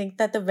 And I think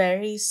that the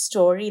very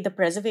story, the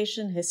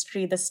preservation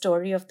history, the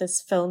story of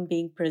this film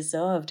being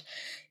preserved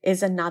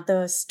is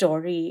another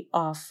story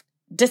of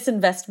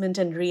disinvestment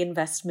and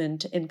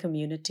reinvestment in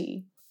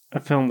community. A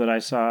film that I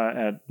saw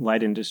at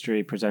Light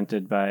Industry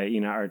presented by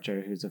Ina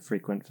Archer, who's a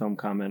frequent film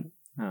comment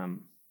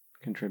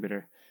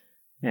contributor,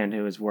 and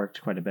who has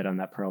worked quite a bit on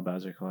that Pearl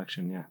Bowser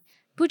collection. Yeah.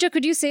 Pooja,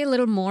 could you say a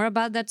little more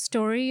about that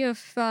story of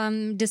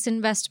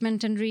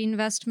disinvestment and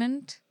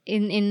reinvestment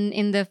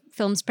in the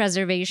film's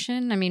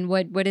preservation? I mean,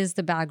 what is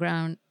the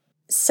background?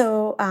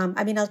 So,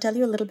 I'll tell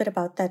you a little bit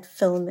about that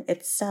film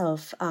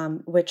itself,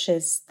 which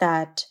is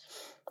that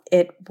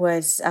it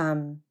was...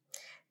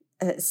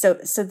 So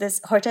this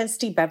Hortense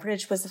T.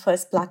 Beveridge was the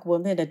first Black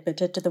woman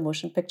admitted to the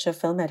Motion Picture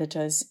Film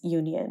Editors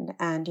Union.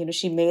 And,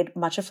 she made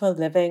much of her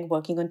living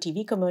working on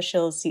TV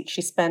commercials.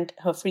 She spent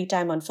her free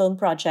time on film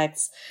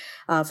projects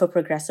for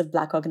progressive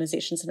Black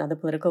organizations and other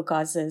political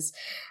causes.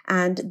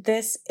 And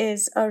this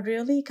is a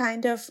really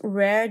kind of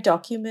rare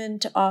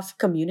document of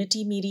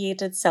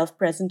community-mediated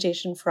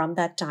self-presentation from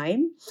that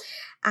time.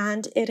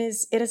 And it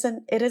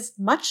is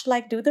much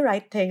like Do the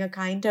Right Thing, a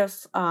kind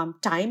of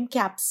time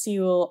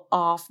capsule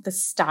of the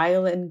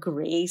style and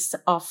grace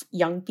of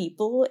young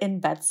people in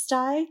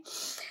Bed-Stuy.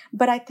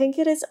 But I think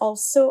it is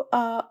also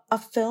a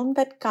film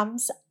that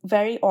comes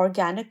very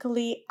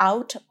organically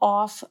out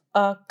of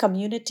a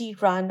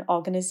community-run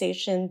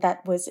organization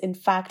that was in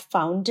fact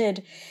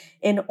founded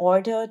in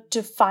order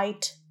to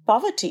fight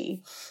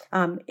poverty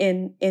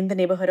in the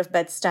neighborhood of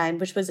Bed-Stuy,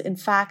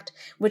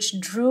 which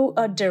drew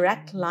a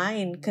direct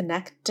line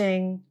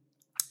connecting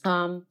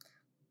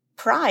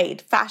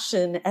pride,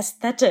 fashion,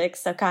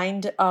 aesthetics, a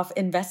kind of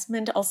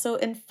investment also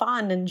in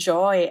fun and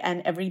joy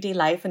and everyday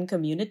life and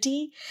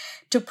community,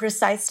 to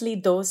precisely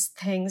those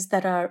things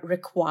that are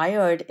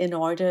required in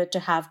order to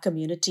have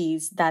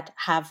communities that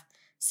have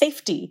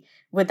safety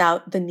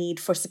without the need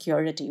for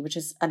security, which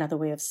is another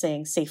way of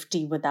saying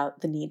safety without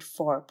the need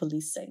for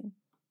policing.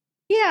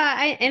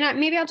 Yeah,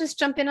 maybe I'll just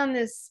jump in on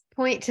this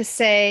point to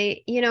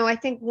say, I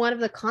think one of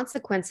the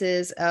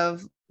consequences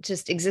of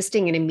just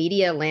existing in a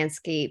media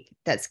landscape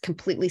that's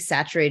completely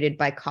saturated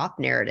by cop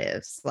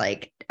narratives,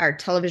 like our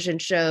television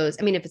shows.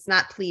 I mean, if it's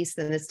not police,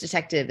 then it's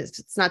detectives. If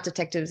it's not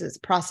detectives, it's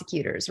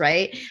prosecutors,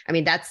 right? I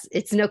mean,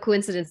 it's no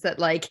coincidence that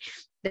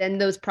then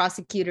those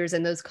prosecutors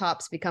and those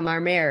cops become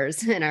our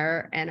mayors and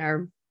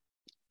our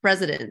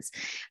presidents.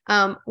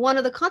 One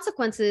of the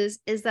consequences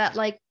is that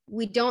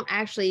we don't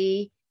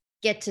actually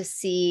get to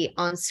see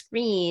on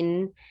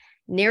screen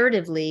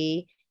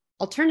narratively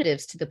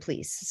alternatives to the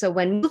police. So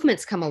when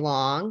movements come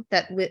along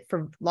that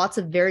for lots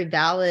of very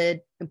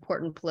valid,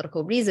 important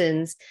political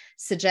reasons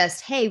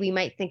suggest, hey, we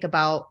might think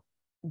about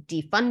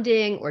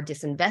defunding or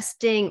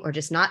disinvesting or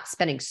just not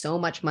spending so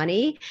much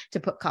money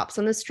to put cops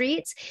on the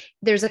streets,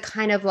 there's a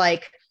kind of I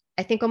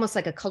think almost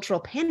like a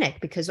cultural panic,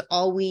 because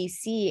all we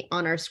see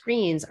on our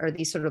screens are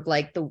these sort of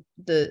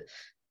the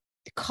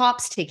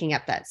cops taking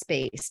up that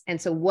space.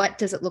 And so what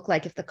does it look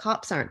like if the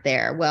cops aren't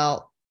there?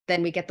 Well,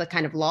 then we get the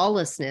kind of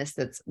lawlessness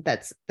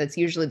that's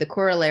usually the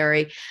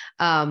corollary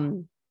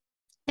in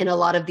a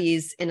lot of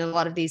these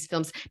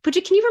films.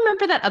 Pooja, can you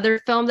remember that other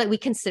film that we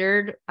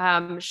considered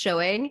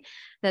showing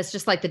that's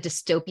just like the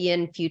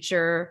dystopian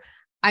future?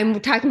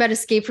 I'm talking about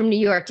Escape from New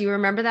York. Do you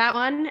remember that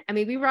one? I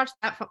mean, we watched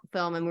that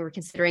film and we were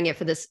considering it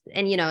for this,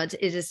 and it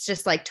is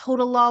just like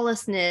total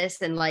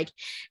lawlessness, and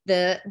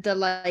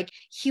the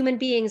human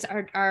beings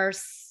are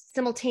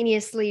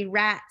simultaneously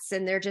rats,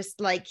 and they're just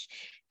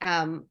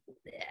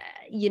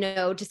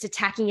just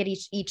attacking at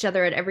each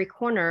other at every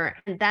corner.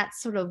 And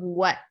that's sort of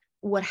what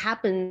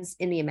happens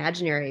in the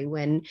imaginary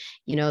when,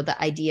 the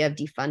idea of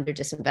defund or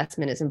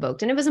disinvestment is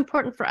invoked. And it was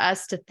important for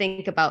us to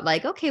think about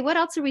okay, what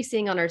else are we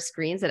seeing on our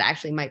screens that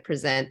actually might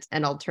present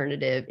an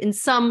alternative in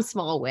some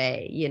small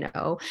way,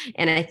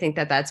 And I think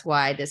that that's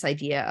why this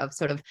idea of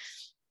sort of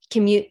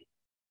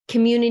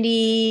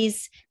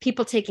communities,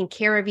 people taking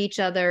care of each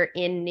other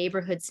in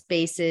neighborhood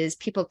spaces,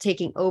 people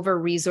taking over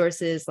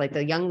resources, like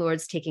the Young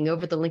Lords taking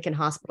over the Lincoln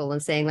Hospital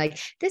and saying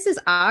this is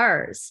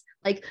ours.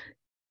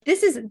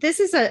 This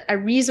is a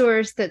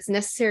resource that's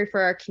necessary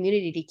for our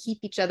community to keep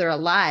each other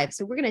alive.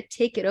 So we're going to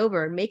take it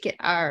over and make it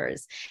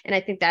ours. And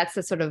I think that's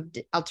the sort of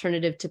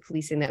alternative to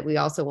policing that we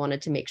also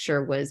wanted to make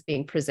sure was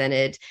being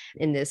presented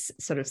in this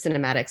sort of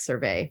cinematic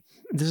survey.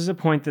 This is a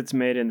point that's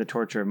made in The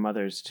Torture of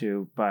Mothers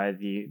too, by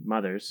the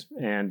mothers.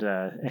 And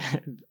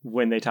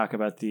when they talk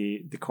about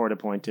the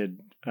court-appointed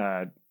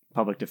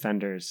public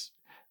defenders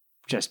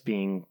just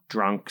being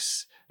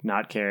drunks,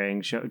 not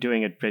caring,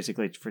 doing it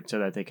basically so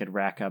that they could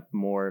rack up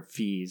more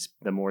fees.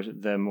 The more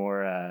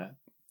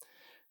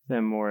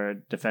the more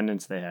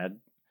defendants they had.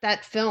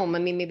 That film, I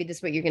mean, maybe this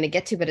is what you're going to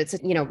get to, but it's,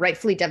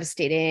 rightfully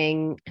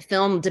devastating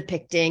film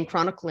depicting,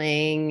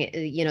 chronicling,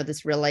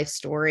 this real life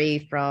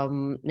story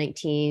from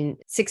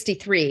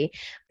 1963.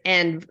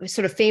 And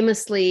sort of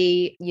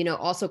famously,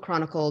 also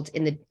chronicled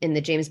in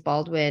the James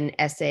Baldwin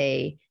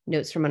essay,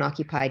 Notes from an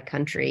Occupied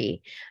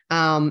Country.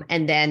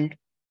 And then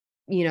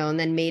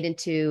made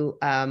into,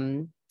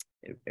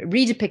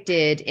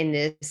 redepicted in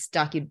this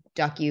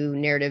docu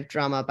narrative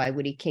drama by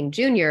Woody King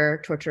Jr.,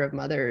 Torture of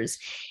Mothers.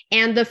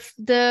 And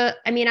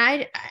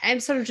I'm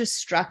sort of just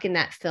struck in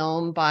that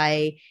film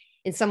by,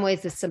 in some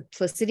ways, the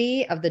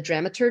simplicity of the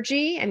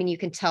dramaturgy. I mean, you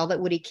can tell that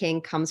Woody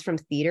King comes from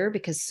theater,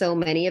 because so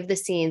many of the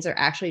scenes are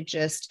actually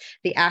just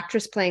the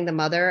actress playing the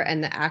mother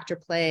and the actor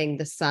playing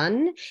the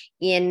son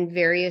in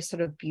various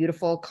sort of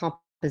beautiful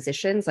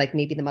compositions, like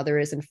maybe the mother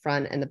is in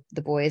front and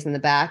the boy is in the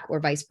back,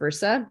 or vice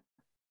versa.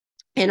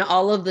 And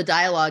all of the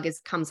dialogue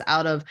comes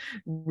out of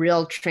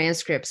real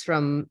transcripts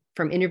from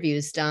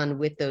interviews done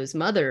with those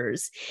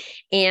mothers.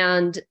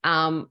 And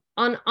on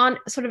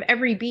sort of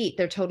every beat,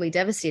 they're totally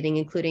devastating,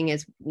 including,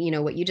 as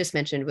what you just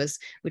mentioned,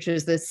 which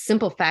was the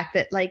simple fact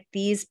that, like,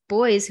 these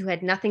boys who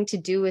had nothing to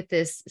do with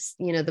this,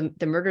 the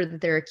murder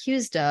that they're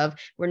accused of,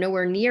 were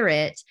nowhere near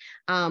it,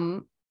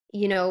 were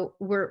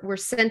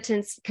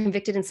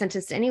convicted and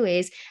sentenced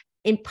anyways,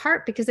 in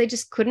part because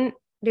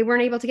they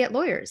weren't able to get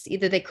lawyers.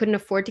 Either they couldn't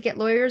afford to get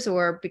lawyers,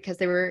 or because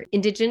they were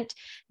indigent,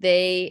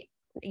 they,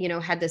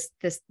 had this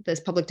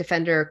public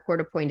defender court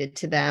appointed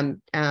to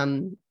them,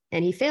 and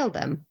he failed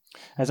them.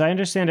 As I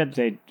understand it,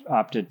 they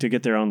opted to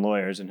get their own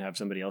lawyers and have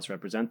somebody else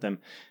represent them.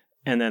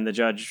 And then the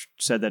judge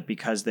said that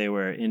because they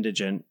were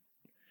indigent,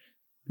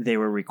 they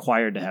were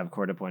required to have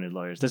court-appointed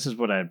lawyers. This is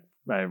what I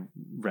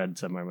read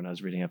somewhere when I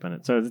was reading up on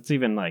it. So it's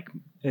even like,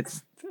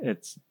 it's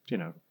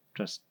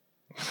just...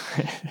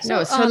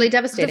 No, it's totally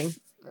devastating.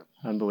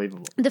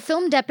 Unbelievable. The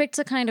film depicts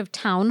a kind of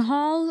town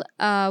hall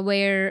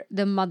where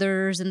the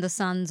mothers and the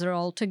sons are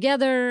all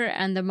together,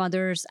 and the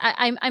mothers,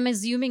 I'm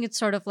assuming it's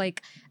sort of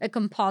like a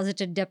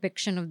composited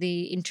depiction of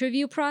the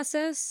interview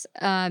process.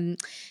 And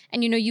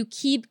you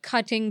keep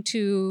cutting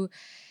to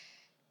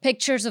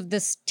pictures of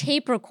this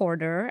tape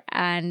recorder,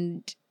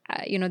 and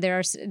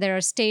there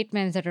are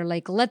statements that are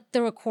like, let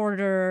the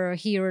recorder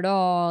hear it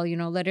all,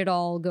 let it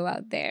all go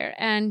out there.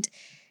 And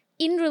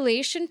in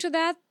relation to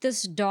that,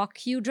 this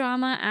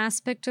docudrama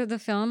aspect of the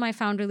film I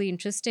found really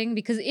interesting,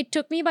 because it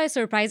took me by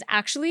surprise.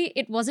 Actually,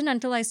 it wasn't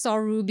until I saw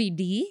Ruby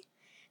D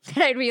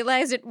that I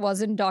realized it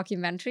wasn't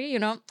documentary.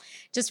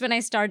 Just when I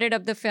started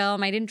up the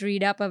film, I didn't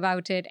read up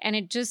about it, and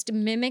it just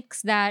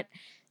mimics that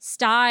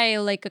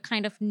style, like a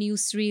kind of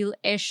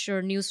newsreel-ish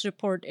or news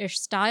report-ish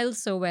style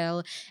so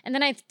well. And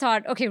then I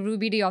thought, okay,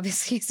 Ruby D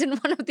obviously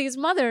isn't one of these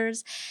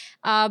mothers,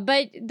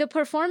 but the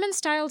performance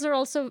styles are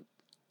also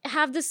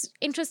have this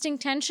interesting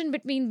tension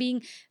between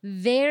being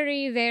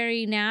very,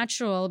 very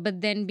natural,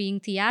 but then being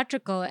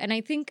theatrical. And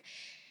I think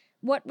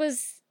what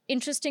was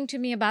interesting to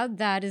me about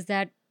that is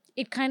that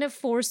it kind of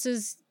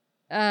forces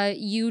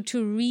you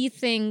to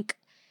rethink,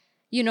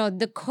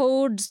 the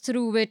codes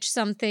through which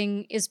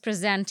something is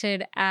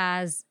presented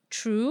as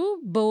true,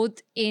 both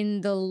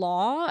in the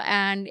law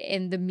and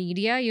in the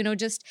media.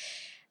 Just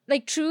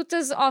like, truth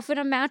is often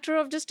a matter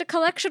of just a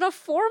collection of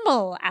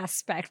formal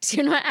aspects,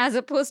 as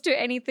opposed to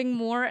anything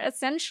more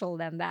essential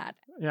than that.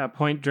 Yeah,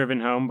 point driven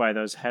home by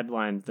those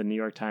headlines, the New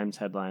York Times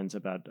headlines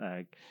about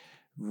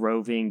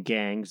roving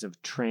gangs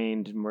of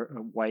trained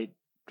white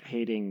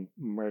hating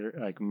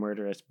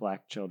murderous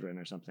black children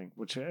or something,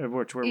 which were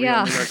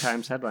real New York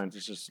Times headlines.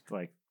 It's just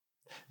like,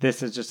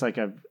 this is just like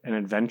an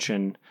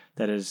invention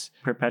that is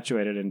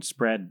perpetuated and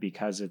spread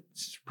because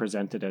it's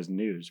presented as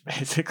news,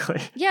 basically.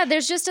 Yeah,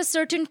 there's just a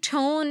certain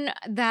tone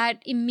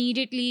that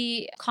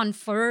immediately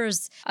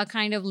confers a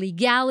kind of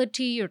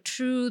legality or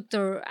truth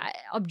or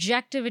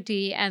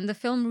objectivity, and the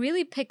film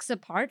really picks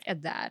apart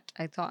at that,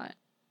 I thought.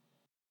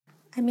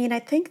 I mean, I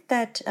think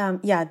that,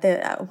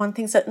 the one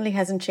thing certainly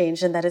hasn't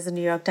changed, and that is the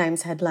New York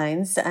Times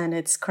headlines and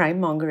its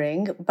crime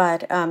mongering.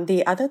 But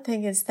the other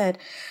thing is that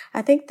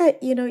I think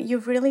that,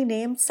 you've really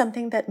named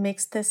something that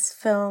makes this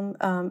film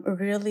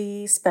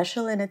really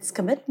special in its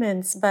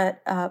commitments,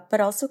 but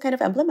also kind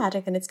of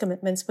emblematic in its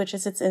commitments, which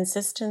is its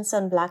insistence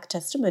on Black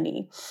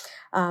testimony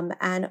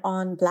and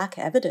on Black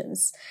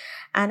evidence.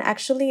 And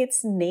actually,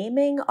 it's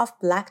naming of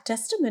Black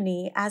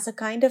testimony as a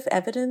kind of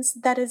evidence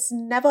that is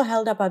never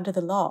held up under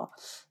the law,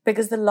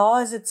 because the law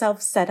is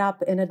itself set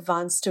up in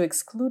advance to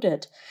exclude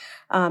it.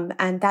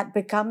 And that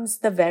becomes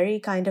the very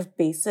kind of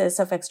basis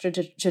of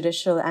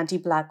extrajudicial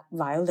anti-Black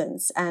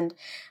violence. And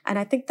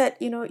I think that,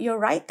 you're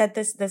right that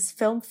this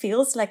film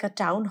feels like a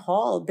town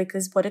hall,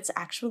 because what it's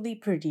actually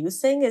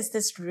producing is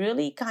this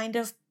really kind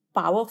of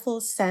powerful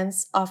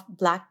sense of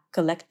Black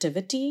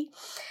collectivity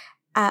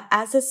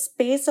as a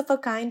space of a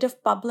kind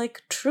of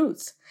public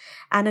truth,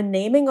 and a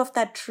naming of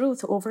that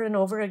truth over and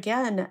over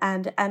again,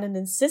 and an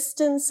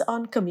insistence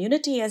on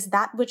community as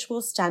that which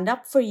will stand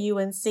up for you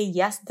and say,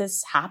 yes,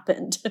 this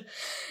happened.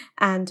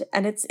 and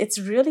it's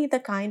really the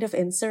kind of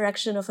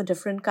insurrection of a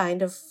different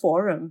kind of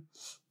forum.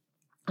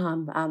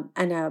 And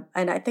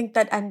I think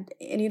that, and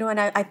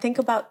I think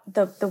about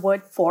the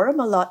word forum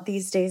a lot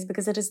these days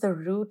because it is the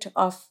root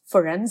of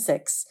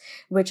forensics,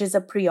 which is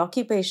a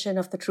preoccupation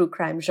of the true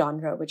crime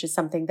genre, which is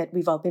something that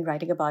we've all been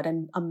writing about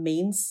and a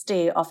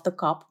mainstay of the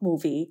cop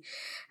movie.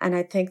 And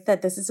I think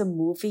that this is a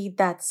movie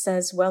that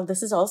says, well,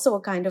 this is also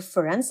a kind of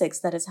forensics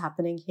that is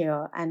happening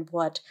here, and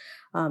what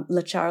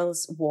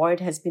LaCharles Ward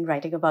has been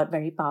writing about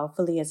very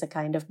powerfully as a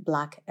kind of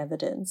Black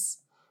evidence.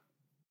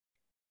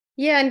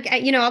 Yeah,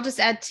 and I'll just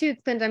add too,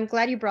 Clint, I'm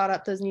glad you brought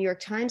up those New York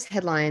Times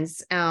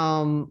headlines,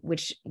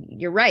 which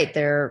you're right,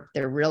 they're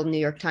real New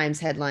York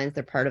Times headlines.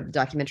 They're part of the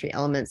documentary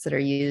elements that are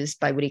used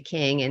by Woody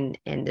King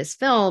in this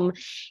film.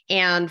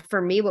 And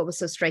for me, what was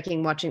so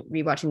striking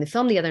rewatching the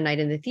film the other night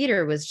in the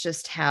theater was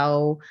just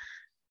how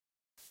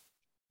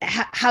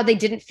they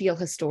didn't feel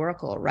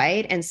historical,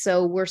 right? And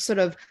so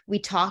we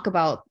talk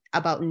about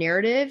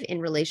narrative in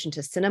relation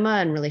to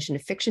cinema, in relation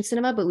to fiction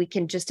cinema, but we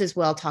can just as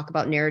well talk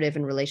about narrative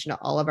in relation to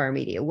all of our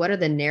media. What are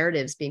the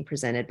narratives being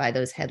presented by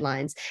those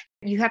headlines?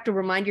 You have to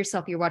remind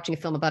yourself you're watching a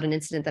film about an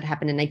incident that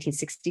happened in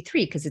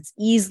 1963, because it's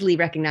easily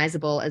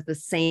recognizable as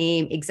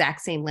the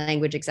exact same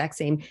language, exact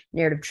same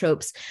narrative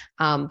tropes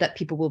that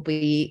people will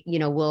be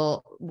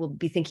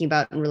thinking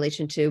about in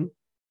relation to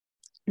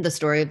the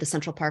story of the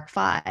Central Park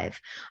Five,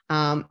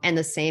 and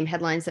the same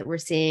headlines that we're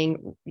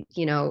seeing,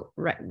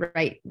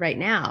 right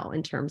now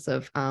in terms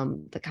of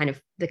the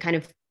kind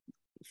of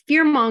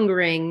fear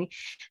mongering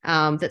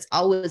that's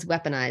always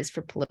weaponized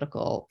for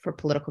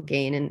political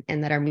gain,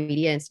 and that our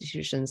media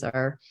institutions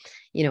are,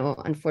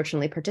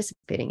 unfortunately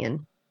participating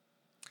in.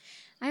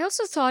 I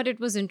also thought it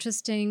was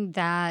interesting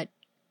that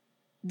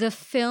the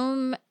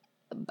film,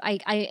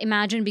 I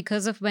imagine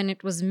because of when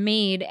it was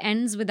made,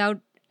 ends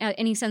without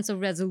any sense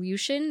of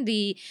resolution.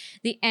 The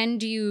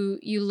end, you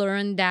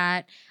learn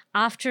that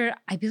after,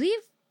 I believe,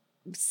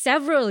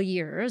 several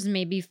years,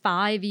 maybe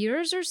 5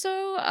 years or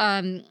so,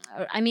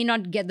 I may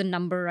not get the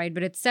number right,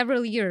 but it's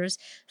several years,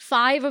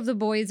 5 of the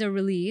boys are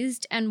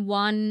released and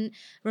 1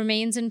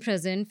 remains in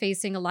prison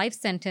facing a life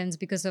sentence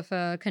because of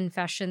a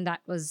confession that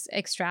was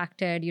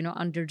extracted,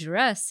 under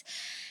duress.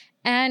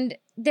 And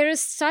there is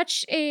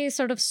such a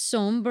sort of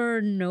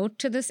somber note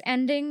to this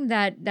ending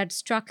that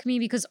struck me,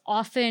 because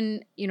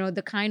often,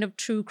 the kind of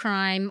true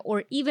crime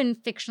or even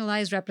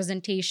fictionalized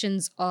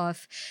representations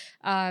of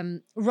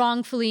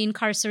wrongfully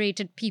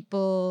incarcerated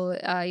people,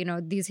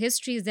 these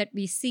histories that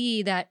we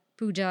see that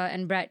Pooja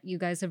and Brett, you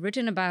guys have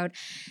written about,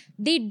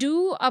 they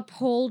do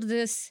uphold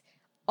this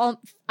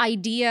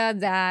idea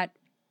that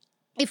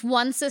if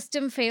one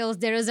system fails,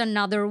 there is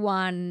another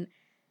one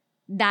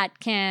that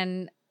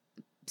can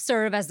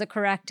serve as the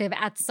corrective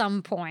at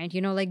some point.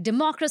 Like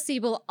democracy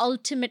will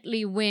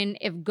ultimately win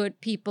if good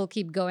people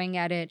keep going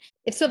at it.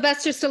 If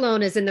Sylvester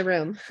Stallone is in the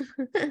room.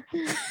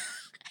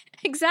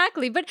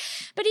 Exactly. But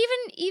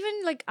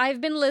even like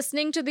I've been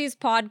listening to these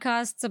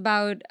podcasts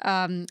about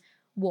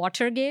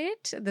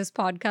Watergate, this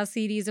podcast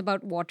series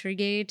about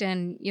Watergate,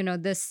 and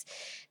this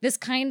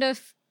kind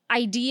of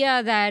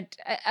idea that,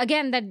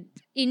 again, that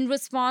in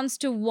response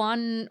to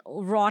one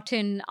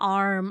rotten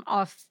arm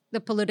of the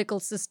political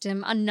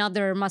system,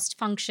 another must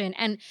function.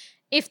 And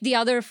if the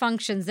other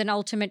functions, then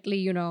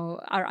ultimately,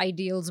 our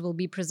ideals will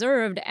be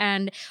preserved.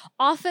 And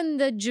often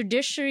the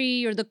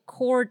judiciary or the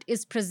court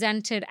is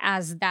presented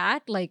as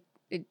that, the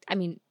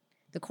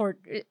court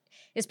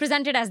is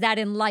presented as that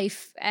in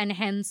life, and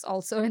hence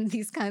also in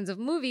these kinds of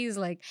movies.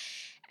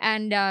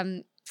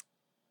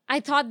 I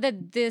thought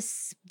that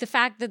the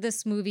fact that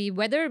this movie,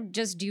 whether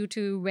just due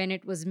to when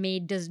it was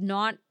made, does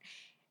not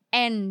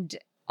end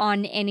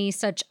on any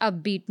such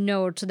upbeat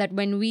note, so that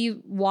when we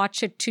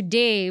watch it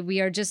today, we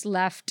are just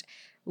left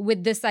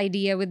with this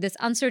idea, with this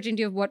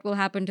uncertainty of what will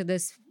happen to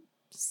this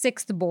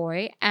 6th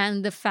boy,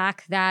 and the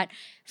fact that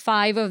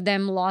 5 of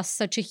them lost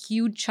such a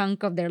huge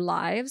chunk of their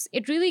lives.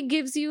 It really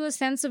gives you a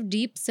sense of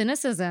deep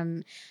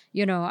cynicism,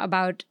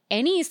 about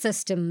any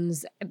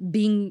systems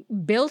being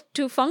built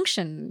to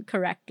function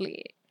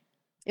correctly.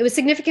 It was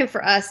significant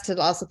for us to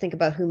also think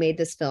about who made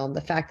this film.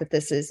 The fact that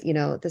this is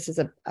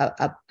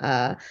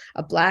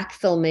a Black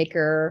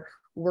filmmaker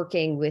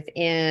working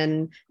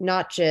within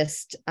not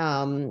just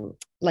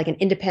like an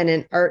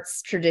independent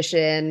arts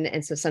tradition,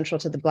 and so central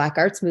to the Black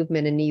arts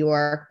movement in New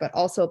York, but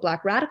also a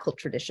Black radical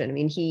tradition. I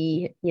mean,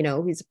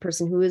 he's a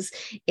person who is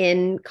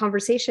in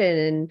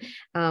conversation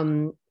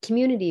and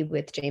community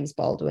with James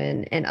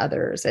Baldwin and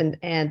others,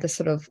 and the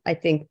sort of I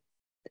think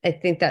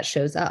that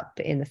shows up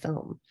in the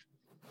film.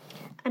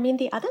 I mean,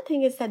 the other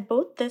thing is that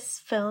both this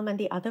film and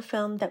the other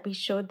film that we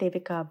showed,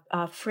 Devika,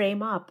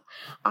 Frame Up,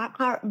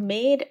 are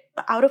made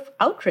out of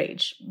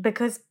outrage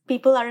because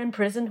people are in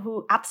prison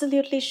who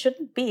absolutely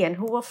shouldn't be and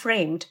who were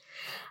framed.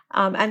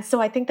 And so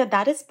I think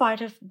that is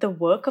part of the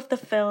work of the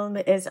film,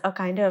 is a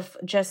kind of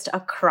just a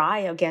cry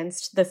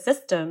against the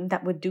system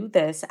that would do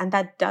this, and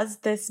that does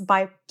this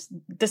by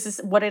this is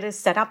what it is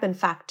set up, in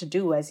fact, to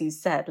do, as you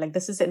said. Like,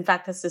 this is, in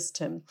fact, the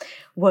system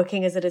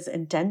working as it is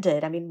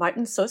intended. I mean,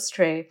 Martin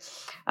Sostre,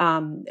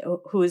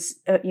 who's,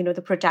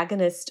 the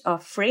protagonist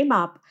of Frame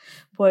Up,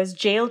 was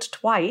jailed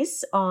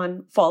twice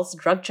on false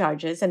drug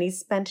charges, and he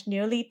spent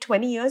nearly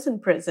 20 years in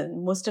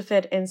prison, most of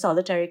it in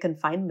solitary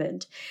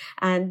confinement.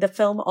 And the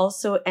film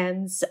also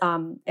ends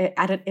in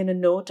a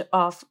note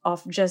of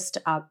just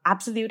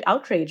absolute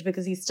outrage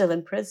because he's still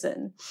in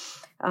prison.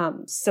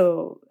 I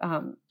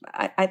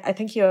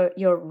think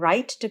you're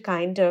right to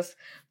kind of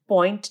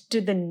point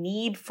to the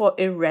need for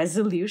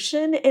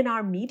irresolution in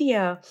our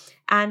media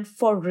and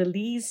for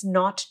release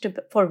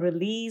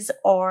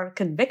or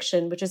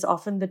conviction, which is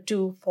often the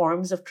two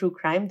forms of true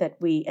crime that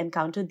we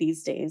encounter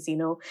these days.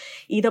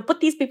 Either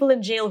put these people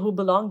in jail who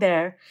belong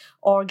there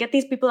or get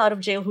these people out of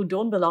jail who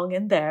don't belong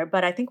in there.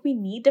 But I think we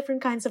need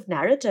different kinds of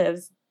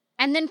narratives.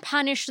 And then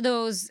punish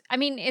those. I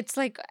mean, it's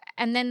like,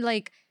 and then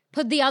like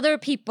put the other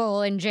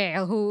people in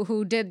jail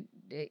who did,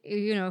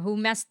 who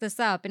messed this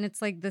up. And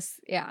it's like this,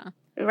 yeah.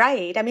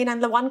 Right. I mean,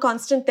 and the one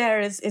constant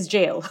there is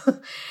jail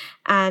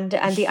and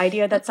the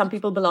idea that some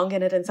people belong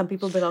in it and some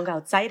people belong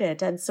outside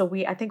it. And so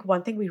I think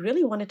one thing we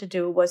really wanted to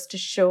do was to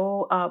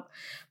show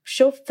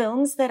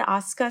films that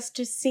ask us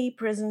to see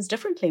prisons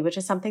differently, which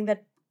is something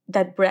that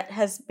Brett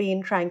has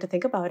been trying to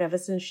think about ever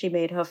since she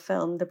made her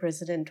film, The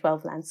Prison in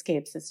 12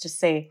 Landscapes, is to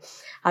say,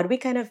 how do we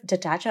kind of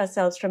detach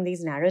ourselves from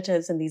these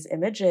narratives and these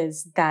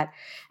images that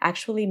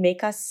actually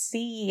make us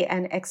see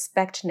and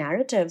expect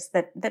narratives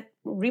that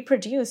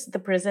reproduce the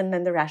prison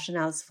and the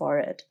rationales for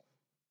it?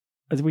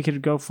 We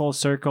could go full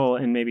circle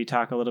and maybe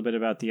talk a little bit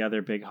about the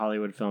other big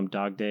Hollywood film,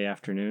 Dog Day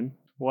Afternoon.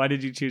 Why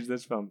did you choose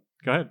this film?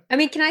 Go ahead. I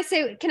mean, can I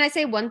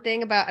say one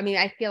thing about, I mean,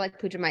 I feel like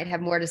Pooja might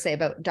have more to say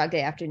about Dog Day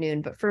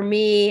Afternoon, but for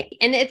me,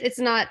 and it's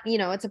not,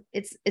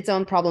 it's its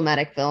own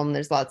problematic film.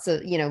 There's lots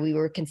of, we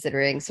were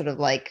considering sort of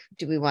like,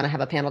 do we want to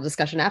have a panel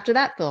discussion after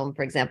that film,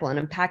 for example, and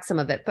unpack some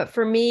of it. But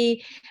for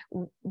me,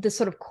 the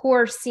sort of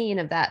core scene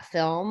of that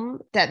film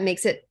that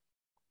makes it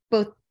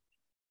both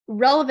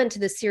relevant to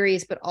the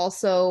series, but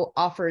also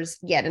offers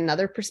yet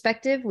another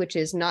perspective, which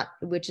is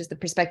the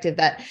perspective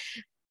that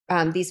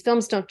these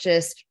films don't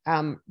just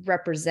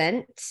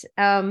represent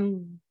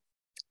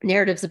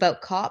narratives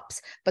about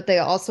cops, but they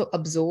also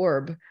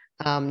absorb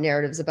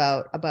narratives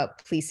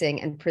about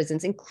policing and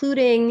prisons,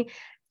 including,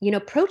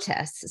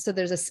 protests. So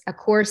there's a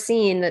core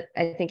scene that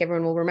I think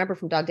everyone will remember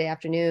from Dog Day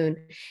Afternoon,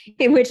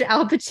 in which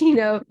Al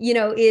Pacino,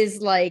 is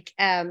like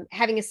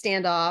having a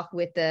standoff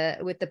with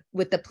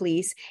the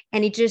police,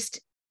 and he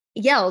just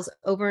yells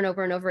over and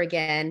over and over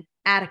again,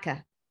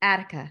 "Attica,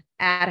 Attica,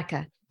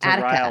 Attica." To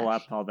rile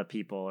up all the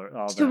people.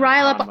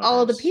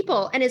 All the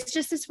people. And it's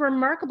just this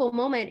remarkable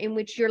moment in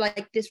which you're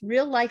like this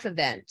real life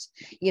event,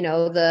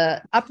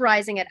 the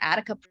uprising at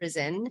Attica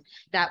prison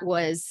that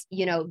was,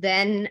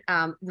 then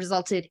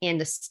resulted in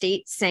the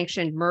state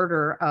sanctioned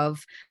murder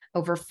of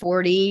over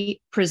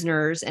 40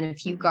 prisoners and a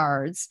few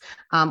guards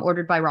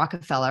ordered by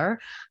Rockefeller.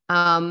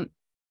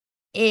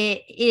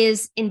 It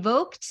is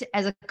invoked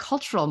as a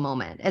cultural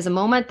moment, as a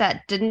moment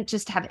that didn't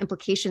just have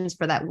implications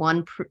for that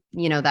one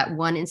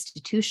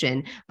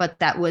institution, but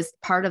that was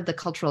part of the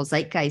cultural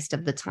zeitgeist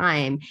of the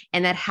time,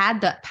 and that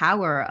had the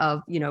power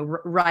of,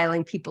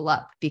 riling people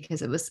up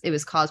because it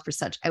was cause for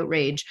such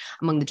outrage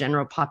among the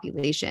general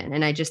population.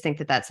 And I just think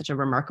that that's such a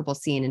remarkable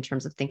scene in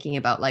terms of thinking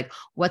about like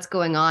what's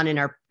going on in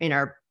our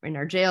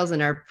jails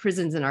and our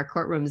prisons and our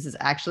courtrooms is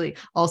actually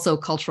also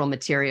cultural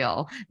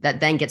material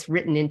that then gets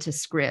written into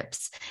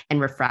scripts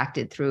and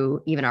refracted through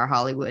even our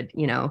Hollywood,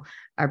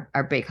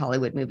 our big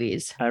Hollywood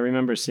movies. I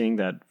remember seeing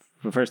that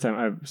the first time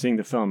I seeing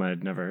the film. I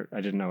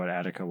didn't know what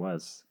Attica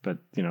was, but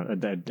I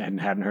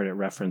hadn't heard it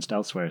referenced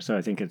elsewhere. So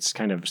I think it's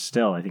kind of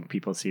still, I think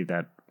people see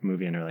that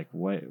movie and are like,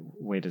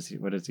 what is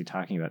he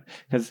talking about?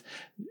 Because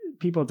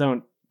people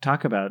don't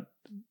talk about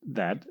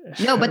that.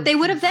 No, but they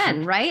would have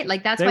then, right?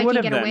 Like that's why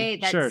He Get Away.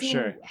 That sure,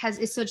 scene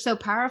is so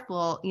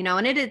powerful,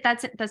 and it is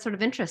that's sort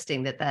of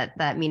interesting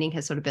that meaning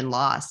has sort of been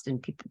lost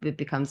and it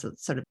becomes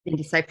sort of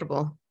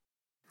indecipherable.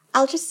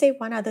 I'll just say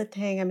one other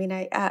thing. I mean,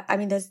 I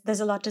mean, there's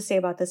a lot to say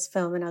about this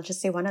film, and I'll just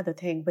say one other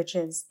thing, which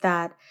is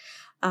that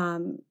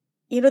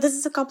this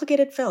is a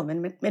complicated film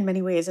in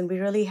many ways, and we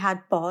really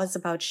had pause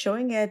about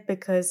showing it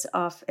because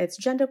of its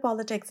gender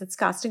politics, its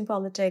casting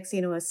politics.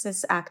 A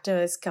cis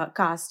actor is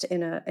cast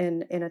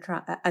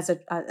as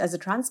a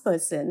trans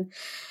person,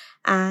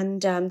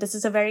 and this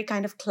is a very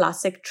kind of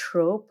classic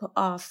trope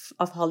of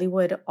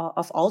Hollywood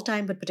of all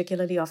time, but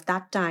particularly of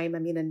that time. I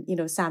mean,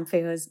 and Sam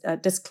Fayer's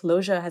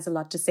disclosure has a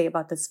lot to say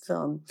about this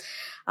film.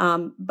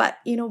 But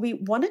we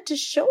wanted to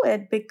show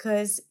it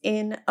because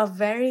in a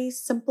very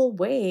simple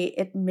way,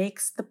 it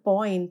makes the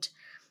point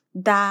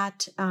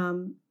that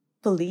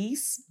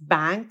police,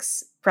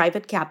 banks,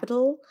 private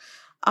capital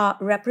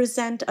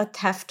represent a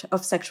theft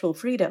of sexual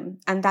freedom.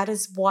 And that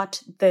is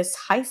what this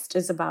heist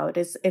is about.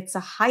 It's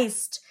a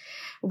heist,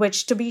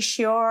 which, to be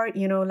sure,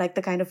 like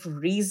the kind of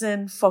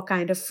reason for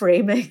kind of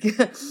framing,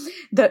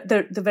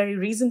 the very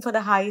reason for the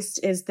heist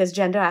is this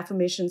gender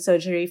affirmation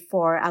surgery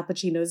for Al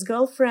Pacino's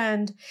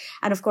girlfriend.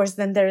 And of course,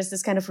 then there is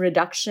this kind of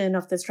reduction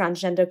of this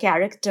transgender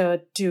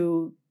character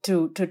to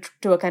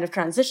a kind of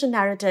transition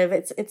narrative.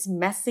 It's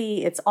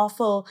messy, it's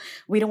awful.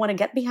 We don't want to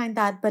get behind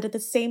that. But at the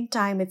same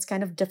time, it's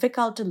kind of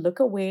difficult to look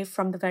away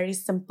from the very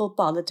simple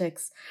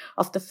politics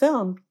of the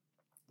film,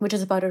 which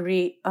is about a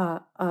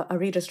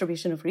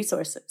redistribution of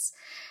resources.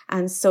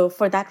 And so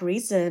for that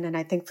reason, and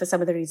I think for some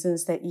of the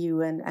reasons that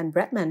you and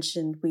Brett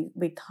mentioned,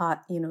 we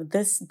thought,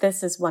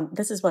 this is one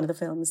of the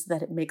films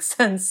that it makes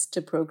sense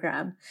to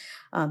program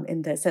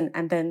in this.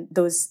 And then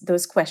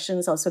those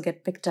questions also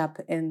get picked up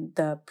in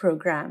the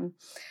program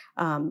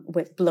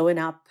with Blowing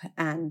Up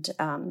and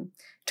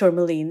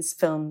Tourmaline's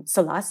film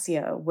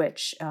Salacia,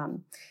 which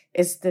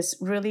is this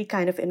really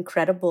kind of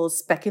incredible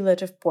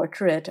speculative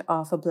portrait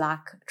of a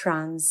Black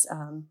trans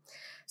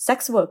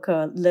sex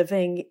worker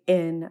living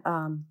in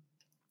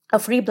a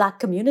free Black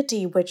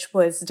community, which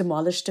was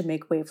demolished to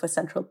make way for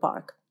Central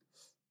Park.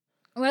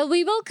 Well,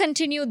 we will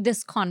continue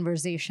this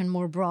conversation,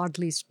 more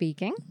broadly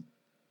speaking,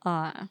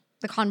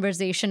 the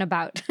conversation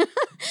about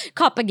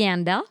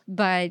propaganda,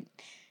 but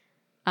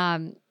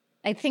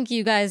I think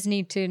you guys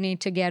need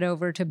to get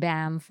over to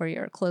BAM for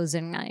your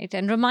closing night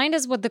and remind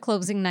us what the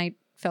closing night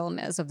film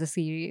is of the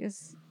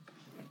series.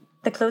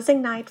 The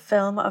closing night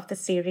film of the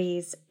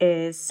series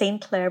is St.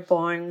 Clair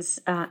Bourne's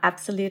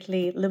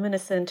absolutely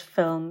luminescent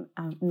film,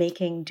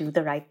 Making Do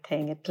the Right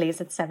Thing. It plays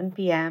at 7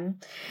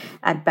 p.m.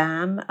 at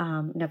BAM,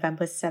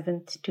 November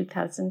 7th,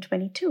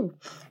 2022.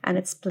 And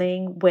it's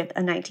playing with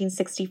a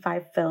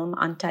 1965 film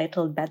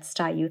untitled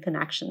Bed-Stuy Youth in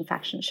Action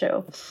Faction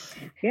Show,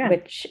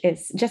 which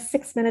is just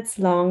 6 minutes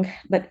long,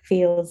 but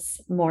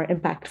feels more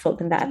impactful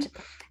than that.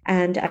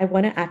 And I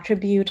want to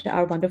attribute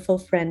our wonderful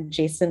friend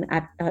Jason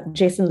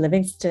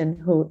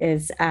Livingston, who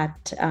is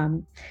at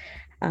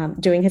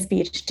doing his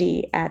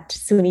PhD at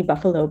SUNY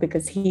Buffalo,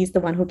 because he's the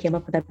one who came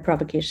up with that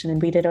provocation.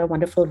 And we did a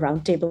wonderful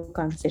roundtable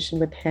conversation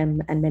with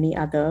him and many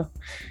other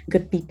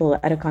good people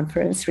at a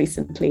conference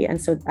recently.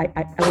 And so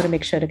I want to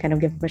make sure to kind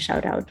of give him a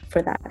shout out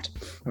for that.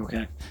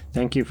 Okay,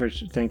 thank you for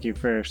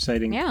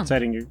citing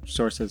your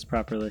sources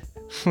properly.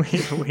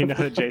 we know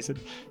that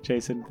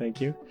Jason,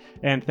 thank you,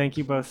 and thank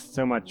you both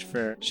so much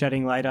for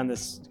shedding light on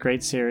this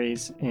great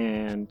series.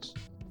 And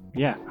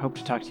hope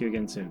to talk to you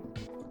again soon.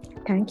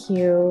 Thank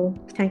you.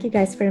 Thank you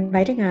guys for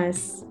inviting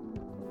us.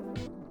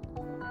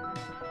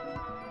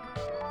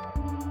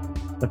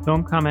 The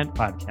Film Comment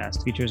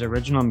podcast features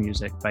original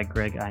music by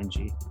Greg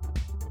Einge.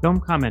 Film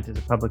Comment is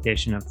a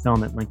publication of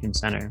Film at Lincoln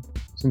Center.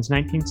 Since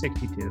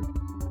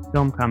 1962,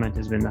 Film Comment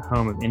has been the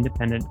home of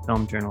independent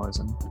film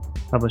journalism,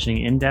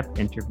 publishing in-depth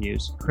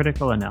interviews,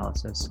 critical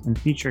analysis, and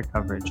feature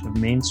coverage of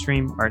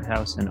mainstream, art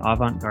house, and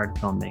avant-garde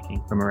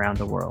filmmaking from around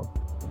the world.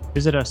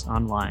 Visit us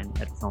online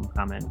at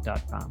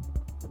filmcomment.com.